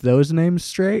to keep those names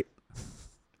straight.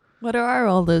 What are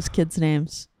all those kids'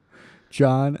 names?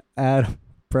 John, Adam,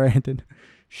 Brandon,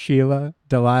 Sheila,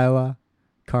 Delilah,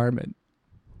 Carmen.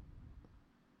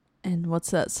 And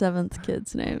what's that seventh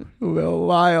kid's name? Lil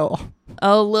Lyle.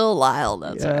 Oh, Lil Lyle,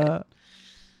 that's Yeah. right.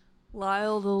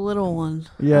 Lyle the little one.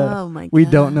 Yeah. Oh my god. We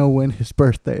don't know when his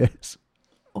birthday is.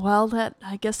 Well,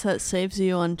 I guess that saves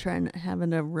you on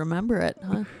having to remember it,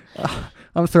 huh?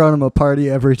 I'm throwing him a party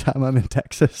every time I'm in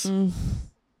Texas. Mm.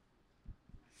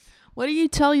 What do you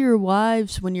tell your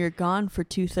wives when you're gone for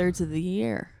 2/3 of the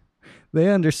year? They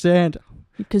understand.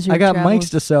 Because you're I got traveling. mics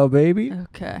to sell, baby.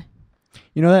 Okay.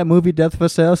 You know that movie Death of a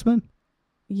Salesman?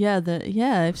 Yeah,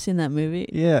 I've seen that movie.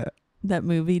 Yeah. That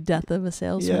movie, Death of a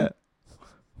Salesman. Yeah.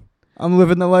 I'm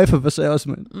living the life of a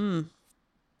salesman.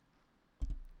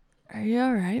 Are you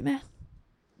all right, man?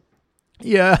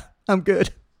 Yeah, I'm good.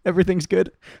 Everything's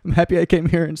good. I'm happy I came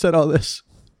here and said all this.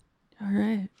 All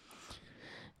right.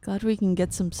 Glad we can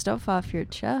get some stuff off your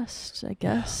chest, I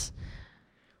guess.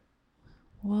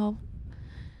 Well,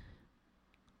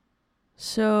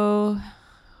 so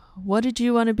what did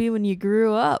you want to be when you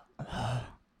grew up?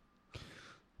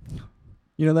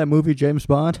 You know that movie James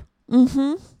Bond?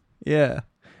 Mm-hmm. Yeah.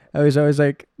 I was always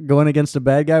like going against a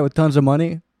bad guy with tons of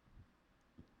money.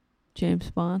 James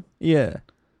Bond. Yeah.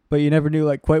 But you never knew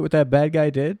like quite what that bad guy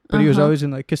did. But he was always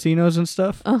in like casinos and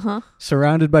stuff.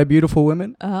 Surrounded by beautiful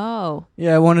women. Oh.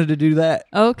 Yeah, I wanted to do that.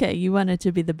 Okay, you wanted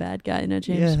to be the bad guy in a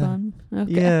James Bond.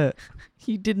 Okay. Yeah.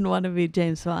 You didn't want to be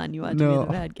James Bond. You wanted to be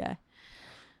the bad guy.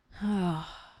 Oh.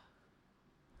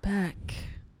 Beck.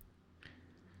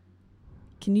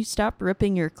 Can you stop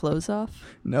ripping your clothes off?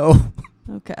 No.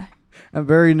 Okay. I'm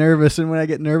very nervous, and when I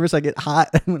get nervous, I get hot.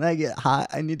 And when I get hot,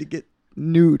 I need to get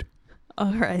nude.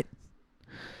 All right.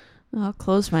 I'll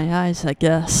close my eyes, I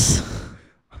guess.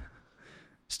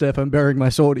 Steph, I'm bearing my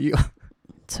soul to you.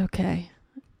 It's okay.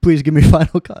 Please give me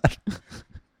final cut.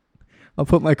 I'll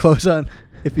put my clothes on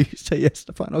if you say yes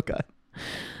to final cut.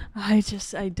 I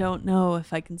don't know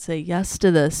if I can say yes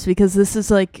to this, because this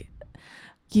is like,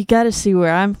 you got to see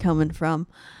where I'm coming from.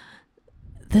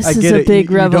 This is a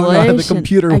big revelation. You don't know how the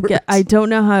computer works. I don't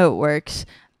know how it works.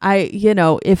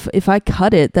 If I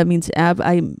cut it, that means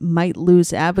I might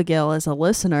lose Abigail as a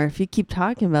listener. If you keep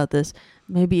talking about this,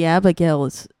 maybe Abigail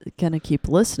is going to keep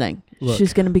listening. Look,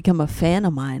 she's going to become a fan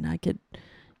of mine. I could,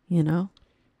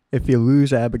 If you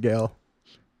lose Abigail,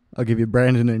 I'll give you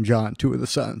Brandon and John, 2 of the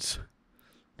sons.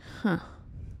 Huh.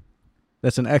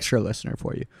 That's an extra listener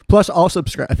for you. Plus, I'll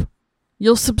subscribe.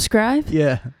 You'll subscribe?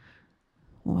 Yeah.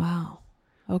 Wow.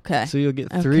 Okay. So you'll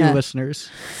get 3 listeners.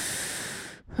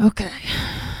 Okay.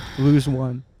 Lose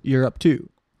 1, you're up 2.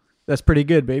 That's pretty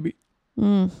good, baby.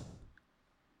 All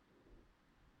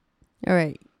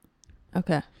right.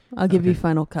 Okay. I'll give you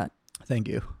final cut. Thank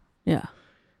you. Yeah.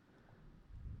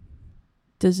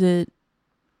 Does it...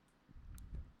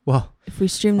 Well, if we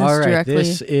stream this all right, directly...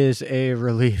 this is a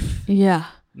relief. Yeah.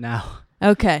 Now.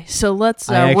 Okay, so let's...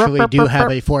 I actually do have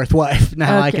a 4th wife.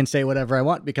 Now I can say whatever I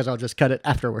want because I'll just cut it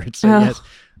afterwards. So yes,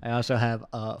 I also have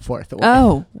a 4th wife.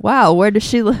 Oh, wow. Where does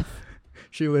she live?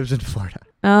 She lives in Florida.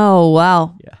 Oh,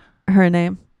 wow. Yeah. Her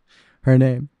name? Her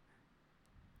name?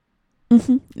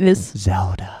 Is...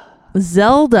 Zelda.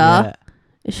 Zelda? Yeah.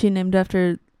 Is she named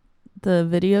after the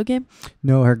video game?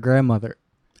 No, her grandmother.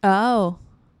 Oh.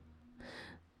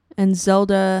 And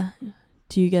Zelda,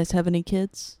 do you guys have any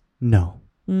kids? No.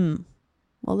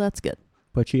 Well, that's good.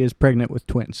 But she is pregnant with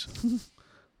twins.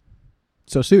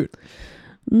 So soon.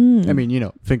 I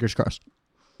mean, fingers crossed.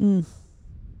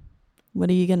 What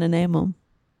are you going to name them?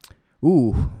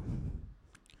 Ooh.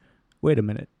 Wait a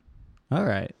minute. All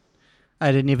right.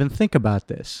 I didn't even think about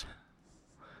this.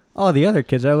 All the other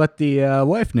kids, I let the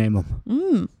wife name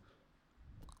them.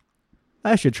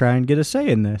 I should try and get a say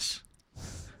in this.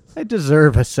 I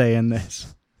deserve a say in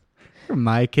this. You're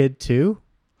my kid, too.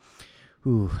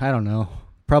 Ooh, I don't know.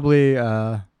 Probably,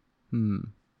 I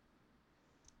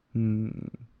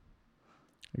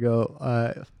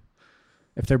go,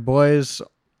 if they're boys,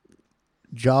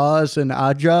 Jaws and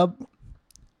Oddjob.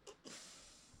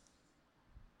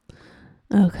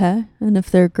 Okay. And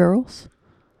if they're girls?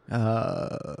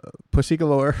 Pussy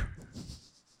Galore.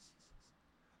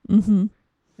 And,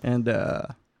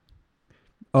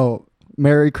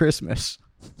 Merry Christmas.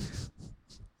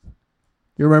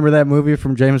 You remember that movie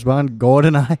from James Bond,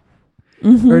 GoldenEye?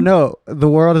 Or no, The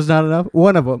World Is Not Enough?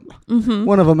 One of them.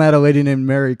 One of them had a lady named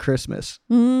Merry Christmas.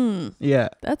 Yeah.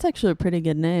 That's actually a pretty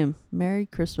good name. Merry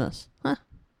Christmas. Huh.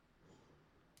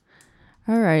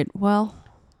 All right. Well,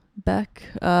 Beck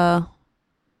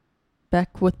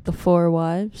with the 4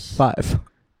 wives. 5.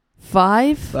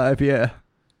 5? 5, yeah.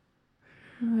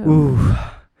 Oh, Ooh.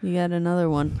 you got another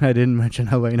one. I didn't mention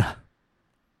Helena.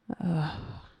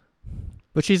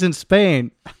 But she's in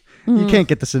Spain. You can't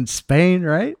get this in Spain,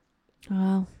 right?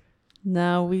 Well,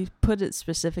 no, we put it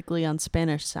specifically on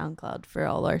Spanish SoundCloud for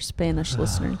all our Spanish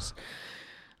listeners,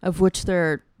 of which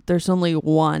there's only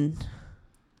 1.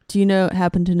 Do you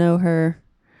happen to know her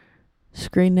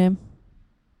screen name?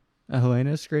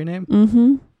 Helena's screen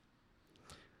name?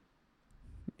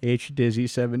 H Dizzy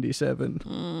 77.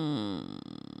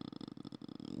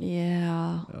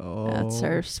 Yeah. That's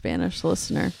our Spanish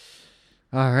listener.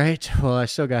 All right. Well, I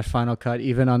still got final cut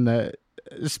even on the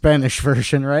Spanish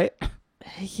version, right?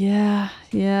 Yeah.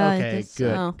 Okay,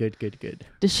 good.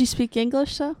 Does she speak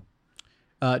English, though?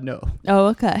 No. Oh,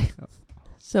 okay.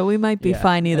 So we might be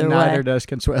fine either way. Neither does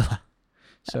Consuela.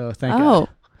 So thank Oh. God.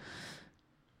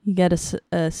 You got a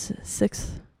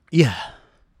sixth Yeah.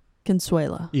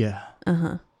 Consuela. Yeah.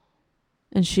 Uh-huh.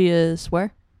 And she is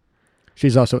where?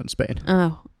 She's also in Spain.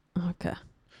 Oh, okay.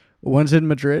 One's in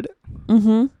Madrid.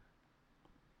 Mm-hmm.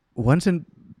 One's in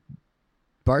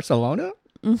Barcelona.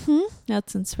 Mm-hmm.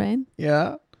 That's in Spain.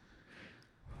 Yeah.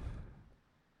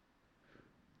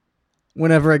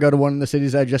 Whenever I go to one of the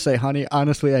cities, I just say, honey,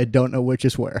 honestly, I don't know which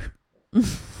is where.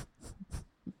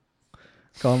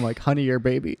 Call him like, honey, your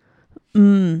baby.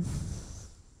 Mm.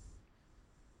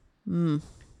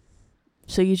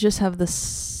 So you just have the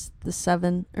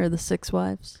 7 or the 6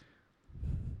 wives?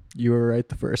 You were right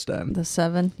the first time. The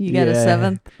 7? You got a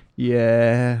 7th?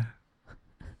 Yeah.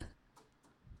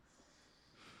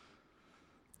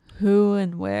 Who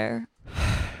and where?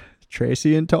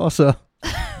 Tracy and Tulsa.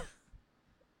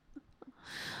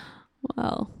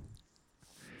 Wow.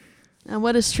 And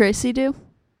what does Tracy do?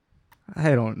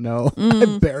 I don't know.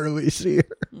 I barely see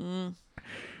her.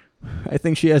 I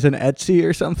think she has an Etsy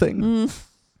or something.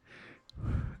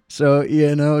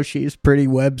 So, she's pretty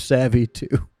web savvy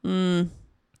too.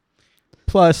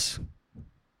 Plus,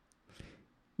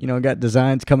 got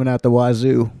designs coming out the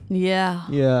wazoo. Yeah.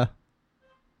 Yeah.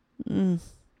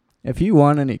 If you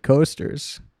want any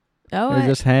coasters, Oh, they're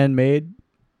just handmade.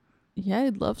 yeah,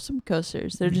 I'd love some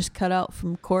coasters. They're just cut out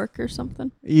from cork or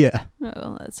something. Yeah.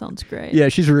 Oh, that sounds great. Yeah,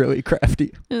 she's really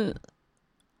crafty.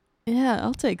 Yeah,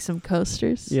 I'll take some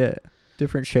coasters. Yeah.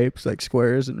 Different shapes like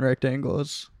squares and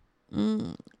rectangles.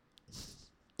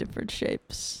 Different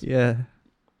shapes. Yeah.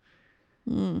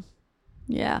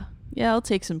 Yeah. Yeah, I'll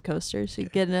take some coasters. You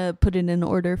put in an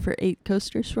order for 8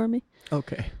 coasters for me.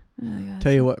 Okay. Oh,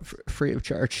 Tell you what, free of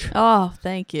charge. Oh,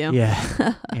 thank you.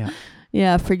 Yeah. Yeah.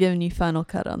 Yeah, for giving you final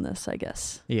cut on this, I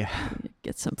guess. Yeah.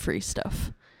 Get some free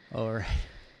stuff. All right.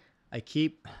 I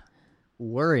keep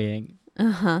worrying.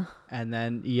 Uh-huh. And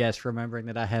then, yes, remembering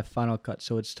that I have final cut,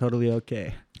 so it's totally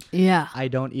okay. Yeah. I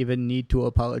don't even need to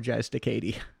apologize to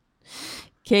Katie.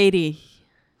 Katie.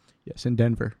 Yes, in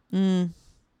Denver.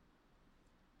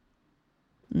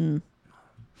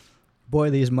 Boy,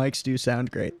 these mics do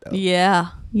sound great, though. Yeah.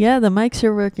 Yeah, the mics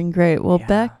are working great. Well, Yeah.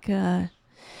 Beck,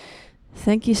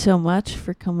 thank you so much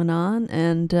for coming on.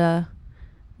 And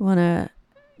want to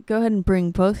go ahead and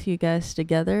bring both you guys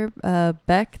together.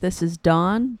 Beck, this is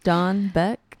Dawn. Dawn,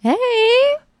 Beck. Hey.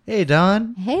 Hey,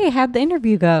 Don. Hey, how'd the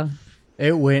interview go?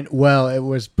 It went well. It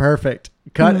was perfect.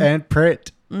 Cut and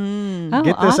print. Oh,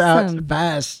 Get this awesome. out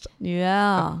fast.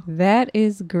 Yeah. That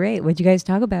is great. What'd you guys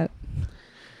talk about?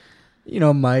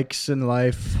 Mics and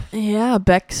life. Yeah,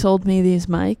 Beck sold me these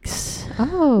mics.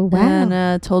 Oh, wow.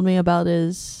 And told me about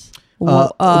his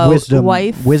Wisdom.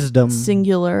 wife. Wisdom.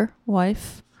 Singular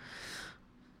wife.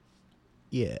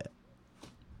 Yeah.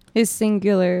 His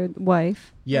singular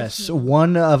wife. Yes,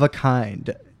 one of a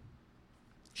kind.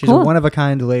 She's Cool. a one of a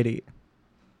kind lady.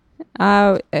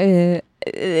 This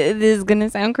is going to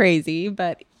sound crazy,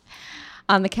 but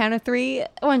on the count of 3, why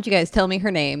don't you guys tell me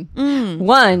her name?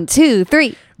 1, 2,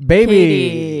 3. Baby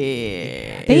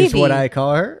Katie. is Baby. what I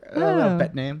call her. Oh.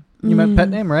 Pet name. You meant pet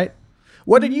name, right?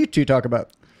 What did you two talk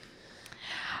about?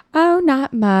 Oh,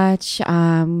 not much.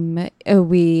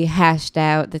 We hashed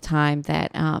out the time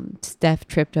that Steph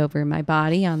tripped over my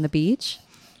body on the beach.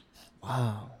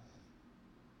 Wow.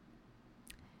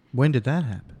 When did that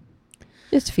happen?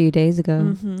 Just a few days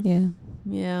ago. Yeah.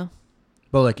 Yeah.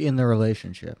 Well, like in the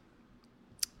relationship.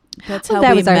 That's Well, how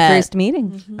that we was our met. first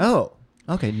meeting. Oh,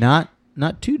 okay. Not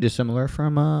too dissimilar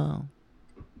from mine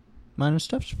and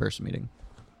Steph's first meeting.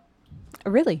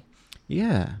 Really?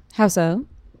 Yeah. How so?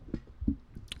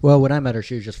 Well, when I met her,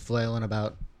 she was just flailing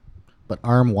about, but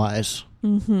arm-wise.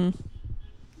 Oh,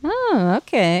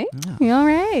 okay. Yeah. All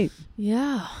right.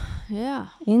 Yeah. Yeah.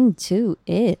 Into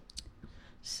it.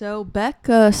 So Beck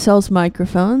sells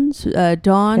microphones.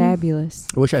 Dawn. Fabulous.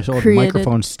 I wish I sold Created-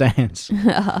 microphone stands,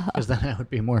 because then I would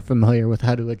be more familiar with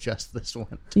how to adjust this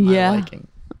one to my Yeah. liking.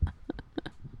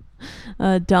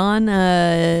 Dawn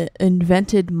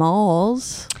invented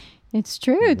malls. It's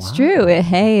true. It's Wow. true.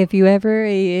 Hey, if you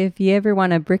ever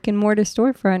want a brick and mortar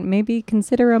storefront, maybe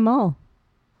consider a mall.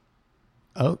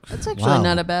 Oh, That's actually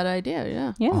not a bad idea. Yeah.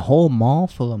 A Yeah. whole mall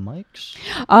full of mics?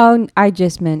 Oh, I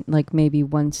just meant like maybe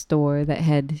one store that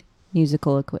had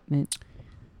musical equipment.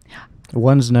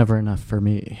 One's never enough for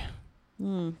me.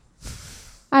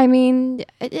 I mean,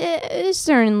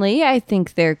 certainly, I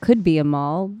think there could be a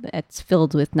mall that's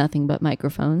filled with nothing but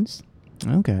microphones.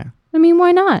 Okay. I mean,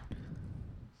 why not?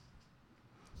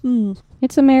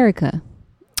 It's America.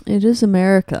 It is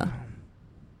America.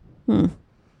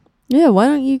 Yeah, why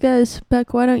don't you guys,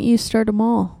 Beck, why don't you start a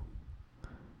mall?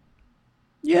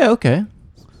 Yeah, okay.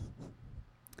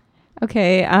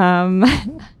 Okay.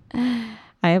 I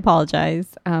apologize.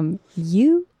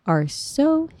 You are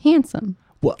so handsome.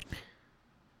 Well,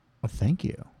 thank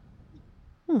you.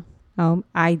 Oh,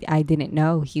 I didn't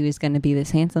know he was going to be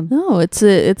this handsome. No, it's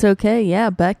okay. Yeah,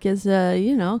 Beck is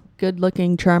a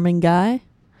good-looking, charming guy.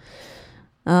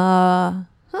 Yeah,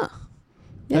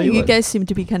 Oh, you you would. guys seem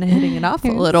to be kind of hitting it off a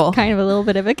There's little. kind of a little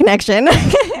bit of a connection.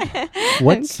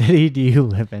 What city do you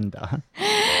live in, Don?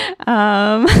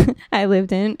 I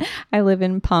live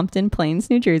in Pompton Plains,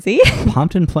 New Jersey.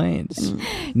 Pompton Plains.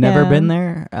 Never Yeah. been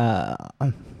there.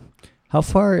 How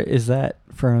far is that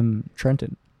from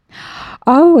Trenton?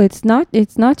 Oh, it's not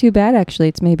too bad actually.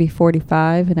 It's maybe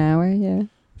 45 an hour. Yeah.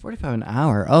 45 an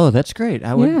hour. Oh, that's great.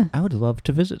 I would love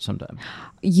to visit sometime.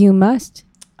 You must.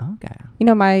 Okay. You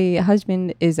know, my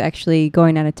husband is actually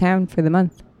going out of town for the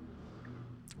month.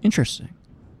 Interesting.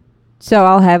 So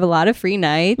I'll have a lot of free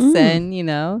nights and,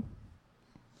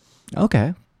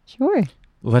 Okay. sure.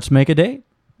 Let's make a date.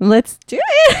 Let's do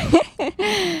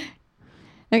it.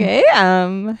 Okay.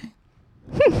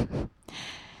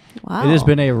 Wow. It has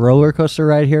been a roller coaster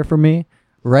ride here for me.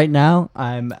 Right now,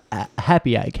 I'm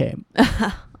happy I came.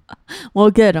 Well,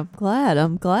 good. I'm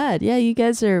glad. Yeah, you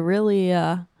guys are really.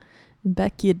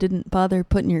 Beck, you didn't bother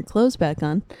putting your clothes back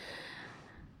on.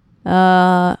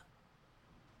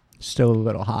 Still a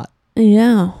little hot.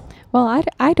 Yeah. Well,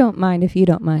 I don't mind if you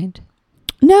don't mind.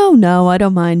 No, I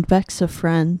don't mind. Beck's a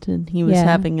friend, and he was Yeah.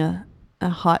 having a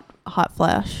hot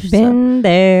flash. Been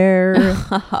there.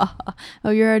 Oh,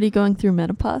 you're already going through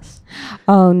menopause?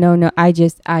 Oh, no. I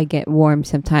get warm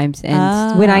sometimes.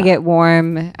 And when I get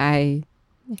warm, I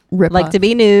Rip like off. to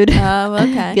be nude. Oh,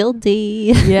 okay.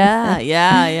 Guilty.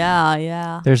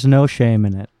 Yeah. There's no shame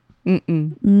in it.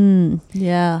 Mm-mm.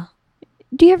 Yeah.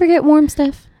 Do you ever get warm,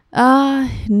 Steph?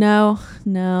 No.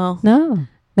 No,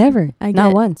 never. Not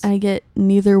get, once. I get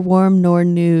neither warm nor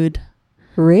nude.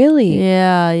 Really?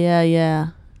 Yeah.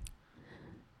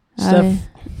 Steph,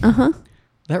 Uh-huh.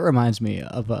 that reminds me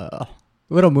of a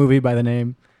little movie by the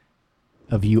name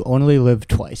of You Only Live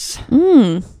Twice.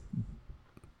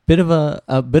 Bit of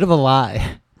a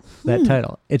lie, that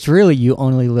title. It's really You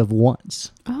Only Live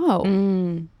Once. Oh.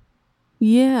 Mm.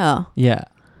 Yeah. Yeah.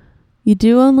 You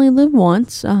do only live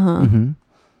once. Uh-huh. Mm-hmm.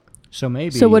 So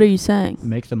maybe. So what are you saying?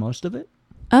 Make the most of it.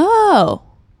 Oh.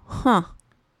 Huh.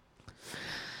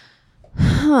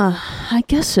 I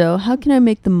guess so. How can I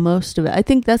make the most of it? I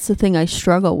think that's the thing I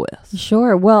struggle with.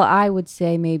 Sure. Well, I would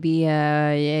say maybe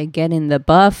get in the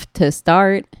buff to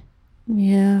start.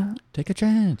 Yeah. Take a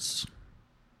chance.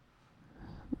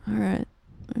 All right.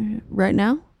 Right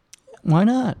now? Why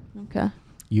not? Okay.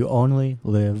 You only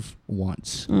live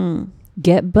once.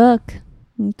 Get book.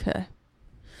 Okay.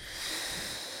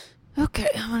 Okay,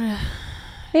 I'm gonna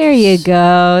There you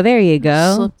go.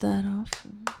 slip that off.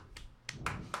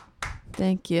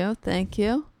 Thank you.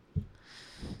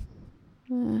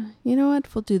 You know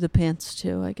what? We'll do the pants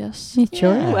too, I guess.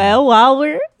 Sure. Yeah. Well, while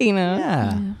we're, Yeah.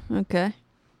 Yeah. Okay.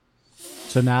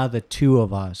 So now the two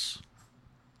of us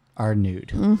are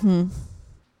nude.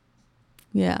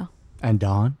 Yeah. And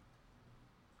Dawn?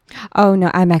 Oh, no,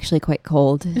 I'm actually quite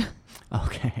cold.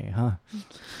 Okay, huh?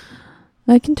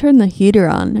 I can turn the heater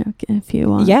on if you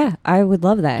want. Yeah, I would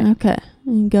love that. Okay.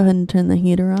 You can go ahead and turn the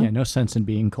heater on. Yeah, no sense in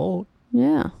being cold.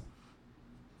 Yeah.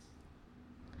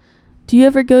 Do you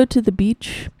ever go to the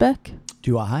beach, Beck?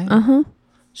 Do I? Uh-huh.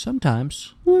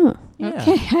 Sometimes. Oh. Yeah.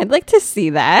 Okay, I'd like to see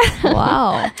that.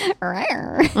 Wow.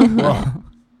 Well,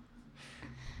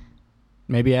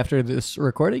 maybe after this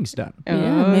recording's done.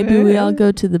 Yeah, maybe we all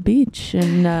go to the beach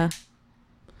and I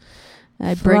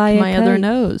Fly break a my other kite.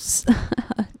 nose.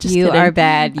 Just You kidding. are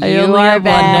bad. I You only are have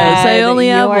bad. one nose. I only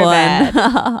You have are one. bad.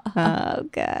 Oh,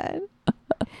 God.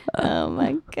 Oh,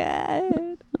 my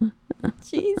God.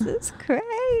 Jesus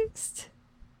Christ.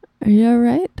 Are you all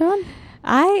right, Dawn?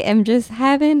 I am just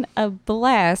having a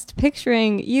blast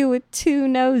picturing you with two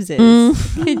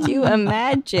noses. Could you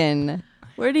imagine?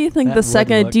 Where do you think That the would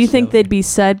second? look Do you think silly. they'd be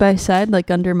side by side,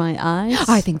 like under my eyes?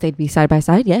 I think they'd be side by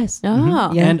side, yes.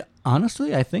 Oh, Yeah. And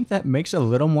honestly, I think that makes a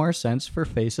little more sense for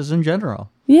faces in general.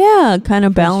 yeah, kind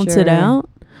of balance it sure. out.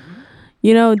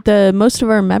 You know, the most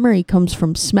of our memory comes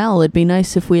from smell. It'd be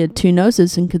nice if we had two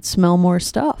noses and could smell more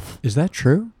stuff. Is that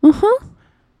true? Uh-huh.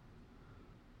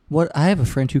 What? I have a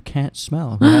friend who can't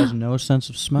smell, who has no sense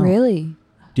of smell. Really?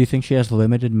 Do you think she has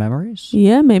limited memories?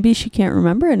 Yeah, maybe she can't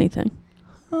remember anything.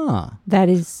 Huh. That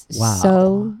is Wow.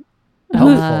 so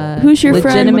Helpful. Who's your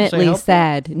friend? legitimately Helpful?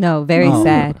 sad. No, very Oh.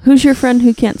 sad. Who's your friend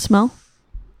who can't smell?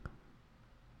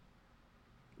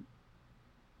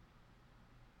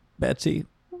 Betsy.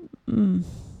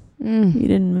 Mm. You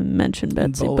didn't mention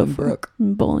Betsy before.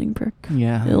 Bolingbrook,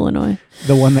 Yeah. Illinois.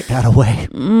 The one that got away.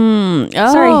 Oh.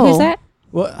 Sorry, who's that?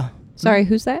 What? Sorry,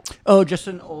 who's that? Oh, just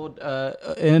an old,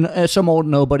 some old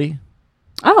nobody.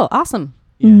 Oh, awesome.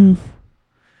 Yeah. Mm.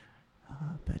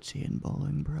 Betsy and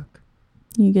Bolingbrook.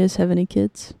 You guys have any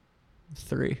kids?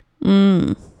 3.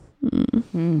 Mm.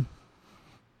 Mm.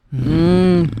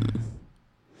 Mm.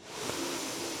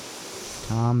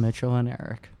 Tom, Mitchell, and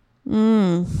Eric.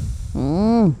 Mm.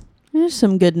 Mm. There's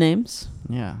some good names.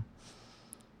 Yeah.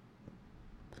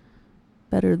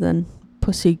 Better than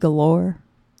Pussy Galore.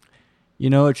 You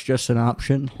know, it's just an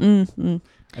option. Mm.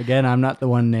 Again, I'm not the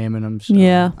one naming them. So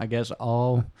Yeah. I guess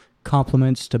all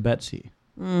compliments to Betsy.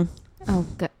 Mm. Oh,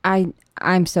 God.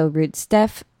 I'm so rude.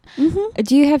 Steph, Mm-hmm.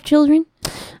 do you have children?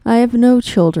 I have no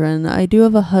children. I do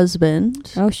have a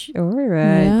husband. Oh, sure.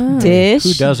 Yeah. Dish.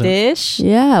 Who doesn't? Dish.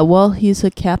 Yeah, well, he's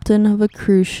a captain of a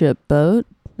cruise ship boat.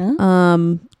 Huh?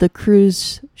 The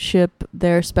cruise ship,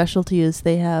 their specialty is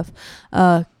they have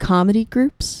comedy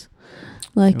groups,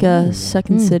 like Ooh.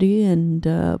 Second Hmm. City and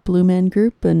Blue Man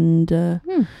Group, and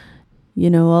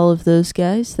Hmm. all of those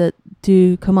guys that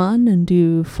do come on and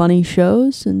do funny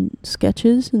shows and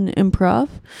sketches and improv.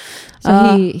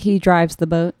 So he drives the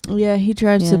boat. Yeah, he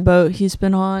drives the Yeah. boat. He's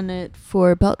been on it for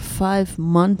about 5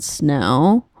 months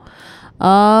now,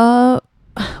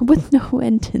 with no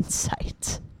end in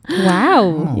sight.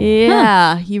 Wow. Oh.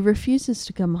 Yeah, he refuses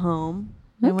to come home.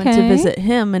 I went to Okay. visit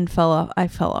him and I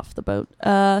fell off the boat.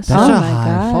 That's Oh a my high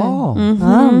God. fall. Mhm.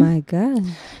 Oh my God.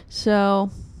 So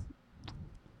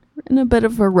we're in a bit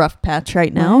of a rough patch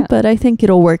right now, Wow. but I think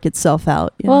it'll work itself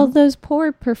out. you Well, know? those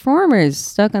poor performers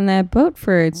stuck on that boat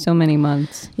for so many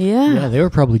months. Yeah, they were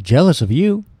probably jealous of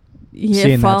you. Yeah,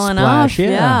 seeing that falling splash, off. yeah.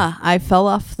 Yeah, I fell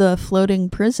off the floating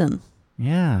prison.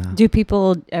 Yeah. Do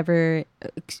people ever,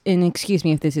 and excuse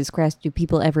me if this is crass, do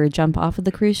people ever jump off of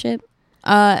the cruise ship?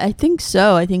 I think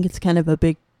so. I think it's kind of a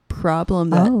big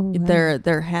problem that Oh, wow.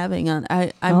 they're having on.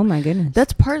 I'm Oh my goodness.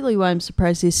 That's partly why I'm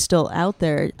surprised he's still out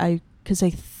there. Because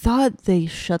I thought they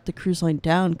shut the cruise line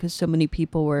down because so many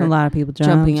people were. a lot of people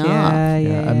jumping jumped. off.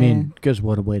 Yeah. I mean, because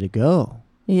what a way to go.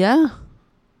 Yeah,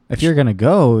 If you're going to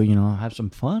go, have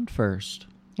some fun first.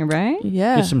 right?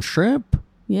 yeah, Get some shrimp.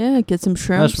 yeah. Get some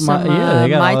shrimp. They Some got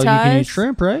Mai all you can eat Tais.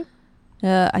 shrimp, right?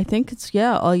 I think it's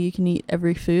all you can eat.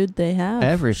 Every food they have.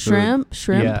 Every food.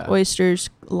 shrimp, Yeah. oysters,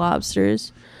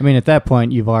 lobsters. I mean, at that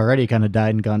point, you've already kind of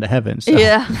died and gone to heaven. So.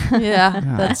 Yeah,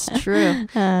 that's true.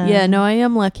 Uh, Yeah, no, I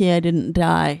am lucky I didn't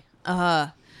die.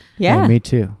 Yeah. Me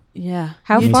too. Yeah.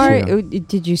 How Me far too.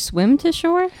 did you swim to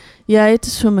shore? Yeah, I had to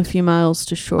swim a few miles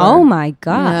to shore. Oh my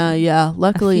God. Yeah.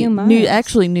 Luckily, few miles.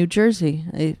 New Jersey.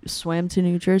 I swam to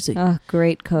New Jersey. Oh,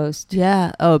 great coast.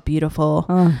 Yeah. Oh, beautiful.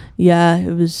 Oh. Yeah,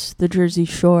 it was the Jersey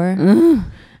Shore, Mm.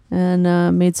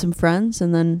 and made some friends,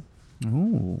 and then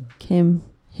Ooh.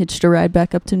 hitched a ride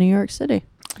back up to New York City.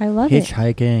 I love it.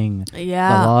 Hitchhiking.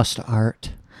 Yeah. The lost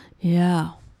art. Yeah.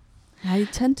 I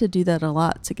tend to do that a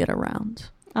lot to get around.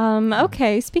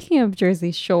 Okay, speaking of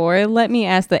Jersey Shore, let me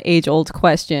ask the age-old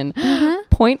question.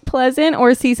 Point Pleasant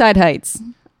or Seaside Heights?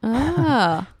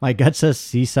 Ah. My gut says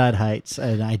Seaside Heights,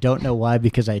 and I don't know why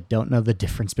because I don't know the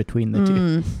difference between the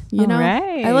two. You know,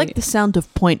 Alright. I like the sound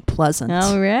of Point Pleasant.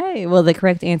 All right. Well, the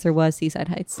correct answer was Seaside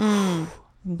Heights. Okay.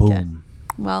 Boom.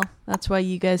 Well, that's why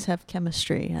you guys have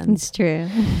chemistry. And, It's true.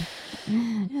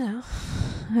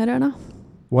 I don't know.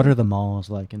 What are the malls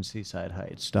like in Seaside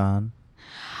Heights, Don?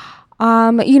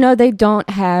 They don't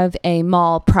have a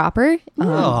mall proper.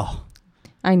 Oh,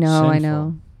 I know.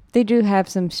 sinful. They do have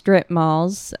some strip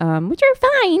malls, which are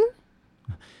fine.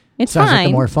 It's sounds fine. like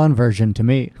the more fun version to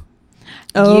me.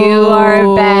 You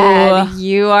are bad.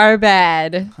 You are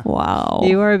bad. Wow.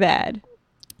 You are bad.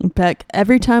 Beck,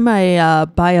 every time I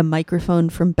buy a microphone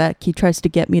from Beck, he tries to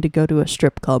get me to go to a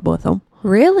strip club with him.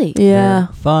 Really? Yeah. They're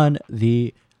fun.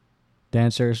 The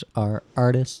dancers are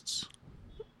artists.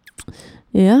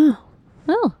 Yeah.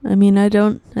 Oh. I mean, I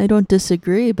don't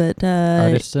disagree, but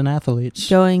Artists and athletes.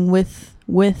 going with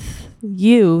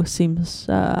you seems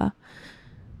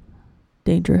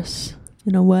dangerous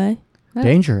in a way.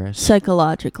 Dangerous.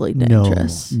 Psychologically No,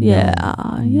 dangerous. no, Yeah.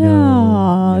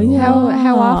 no.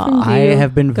 How often do I you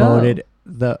have been go? voted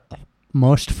the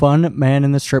most fun man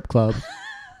in the strip club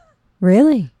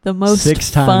Really? The most 6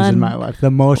 times fun. in my life.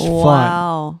 The most fun.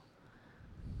 Wow.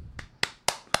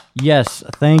 Yes,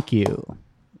 thank you.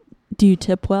 Do you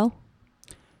tip well?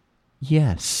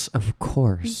 Yes, of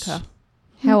course. Okay.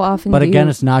 How often But do again, you...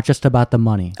 it's not just about the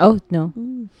money. Oh, no.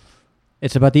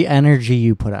 It's about the energy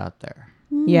you put out there.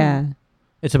 Yeah.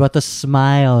 It's about the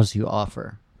smiles you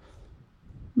offer.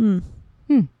 Hmm.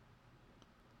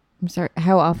 I'm sorry.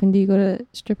 How often do you go to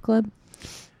strip club?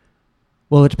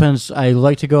 Well, it depends. I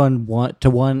like to go to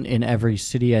one in every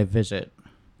city I visit.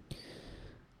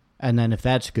 And then if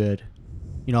that's good,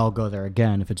 I'll go there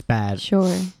again. If it's bad,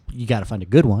 Sure. you got to find a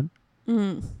good one.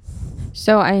 Mm.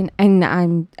 So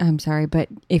I'm sorry, but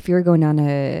if you're going on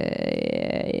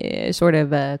a sort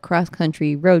of a cross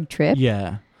country road trip,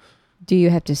 Yeah. do you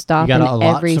have to You stop got in to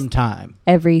allot some time.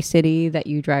 every city that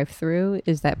you drive through?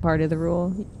 Is that part of the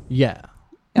rule? Yeah.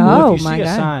 Oh, Well, if you my see a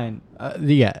God. sign,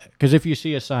 yeah, because if you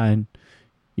see a sign,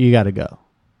 you got to go.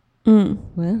 Mm.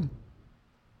 Well,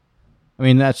 I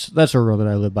mean, that's a rule that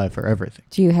I live by for everything.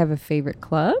 do you have a favorite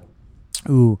club?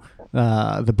 Ooh,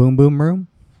 the Boom Boom Room.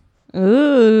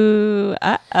 Ooh,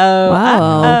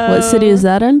 Wow. What city is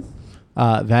that in?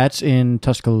 That's in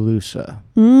Tuscaloosa.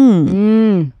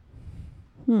 Mm.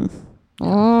 Mm.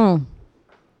 Oh.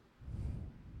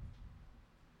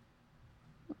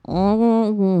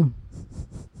 Oh.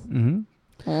 Mm-hmm.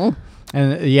 Oh.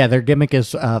 And yeah, their gimmick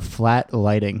is flat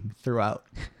lighting throughout.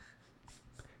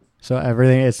 So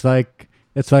everything, it's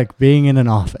like being in an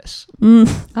office.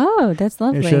 Mm. Oh, that's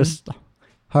lovely. It's just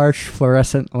harsh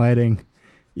fluorescent lighting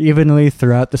evenly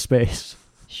throughout the space.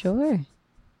 Sure.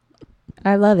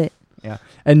 I love it. Yeah,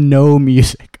 and no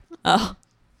music. Oh.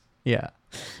 Yeah,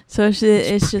 So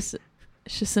it's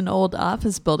just an old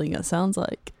office building, it sounds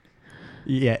like.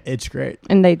 yeah, it's great.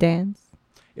 And they dance.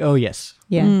 Oh yes,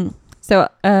 Yeah. Mm. So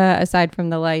aside from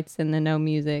the lights and the no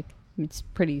music, it's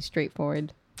pretty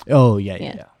straightforward. oh yeah,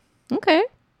 Yeah. yeah. Okay.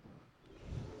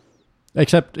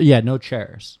 Except no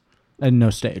chairs and no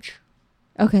stage.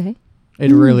 Okay.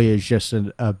 It really is just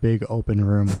a big open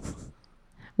room.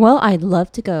 Well, I'd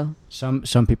love to go. Some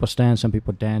people stand, some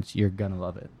people dance. You're gonna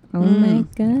love it. Oh my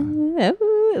God.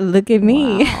 Ooh, look at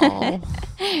me. Wow.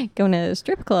 Going to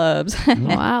strip clubs.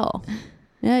 Wow.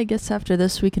 Yeah, I guess after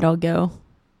this we could all go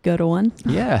to one.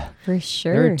 Yeah, For there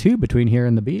sure. are two between here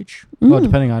and the beach. Well, Mm.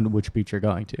 depending on which beach you're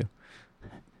going to.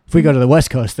 If we go to the West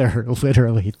Coast, there are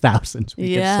literally thousands we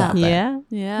Yeah. can stop at. Yeah.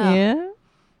 Yeah. Yeah.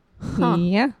 Huh.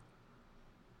 Yeah.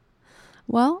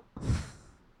 Well,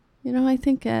 I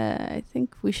think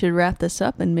we should wrap this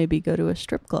up and maybe go to a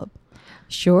strip club.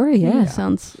 Sure. Yeah.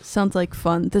 Sounds like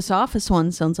fun. This office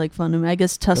one sounds like fun. I mean, I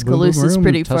guess Boom Boom Tuscaloosa is Room,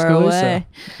 pretty far Tuscaloosa. away,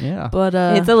 Yeah. but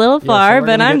It's a little Yeah, so far, we're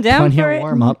but gonna I'm get down plenty for of it.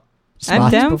 warm-up I'm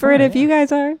spots down for it before, if you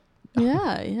guys are.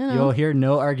 yeah, You'll hear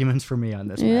no arguments from me on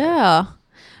this. matter. Yeah.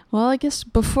 Well, I guess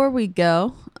before we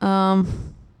go,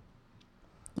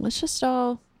 let's just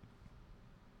all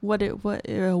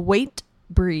wait,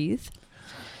 breathe,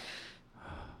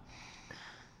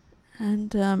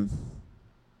 and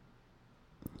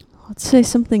let's say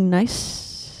something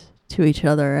nice to each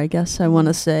other. I guess I want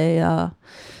to say,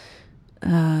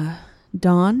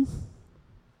 Dawn,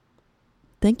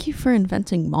 thank you for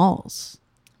inventing malls.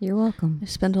 You're welcome. I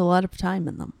spent a lot of time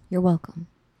in them. You're welcome.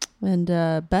 And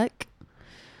Beck,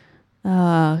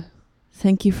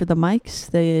 thank you for the mics.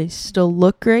 They still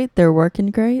look great. They're working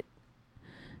great.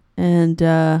 And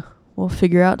we'll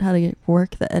figure out how to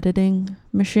work the editing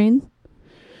machine.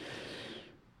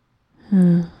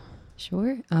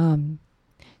 Sure.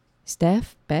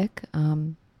 Steph, Beck,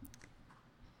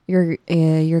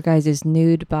 your guys'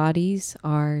 nude bodies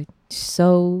are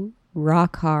so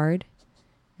rock hard.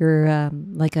 You're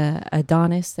like a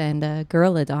Adonis and a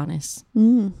girl Adonis.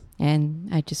 Mm. And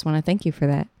I just want to thank you for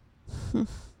that.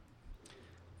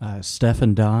 Steph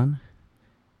and Don,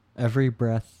 every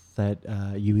breath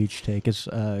that you each take is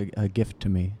a gift to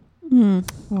me. Mm.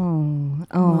 Oh,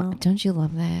 Wow. don't you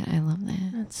love that? I love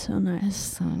that. That's so That's nice.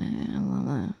 so nice. I love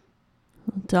that.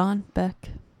 Dawn, Beck,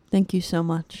 thank you so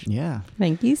much. Yeah.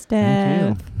 Thank you,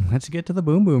 Thank Steph. you. Let's get to the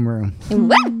Boom Boom Room.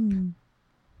 Mm.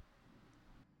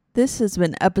 This has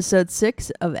been episode 6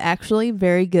 of Actually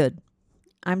Very Good.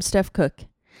 I'm Steph Cook.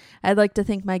 I'd like to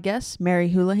thank my guests,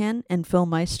 Mary Houlihan and Phil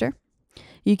Meister.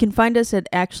 You can find us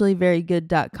at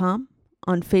actuallyverygood.com,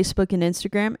 on Facebook and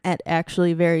Instagram at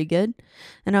actuallyverygood,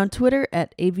 and on Twitter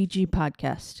at AVG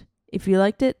Podcast. If you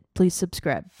liked it, please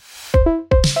subscribe.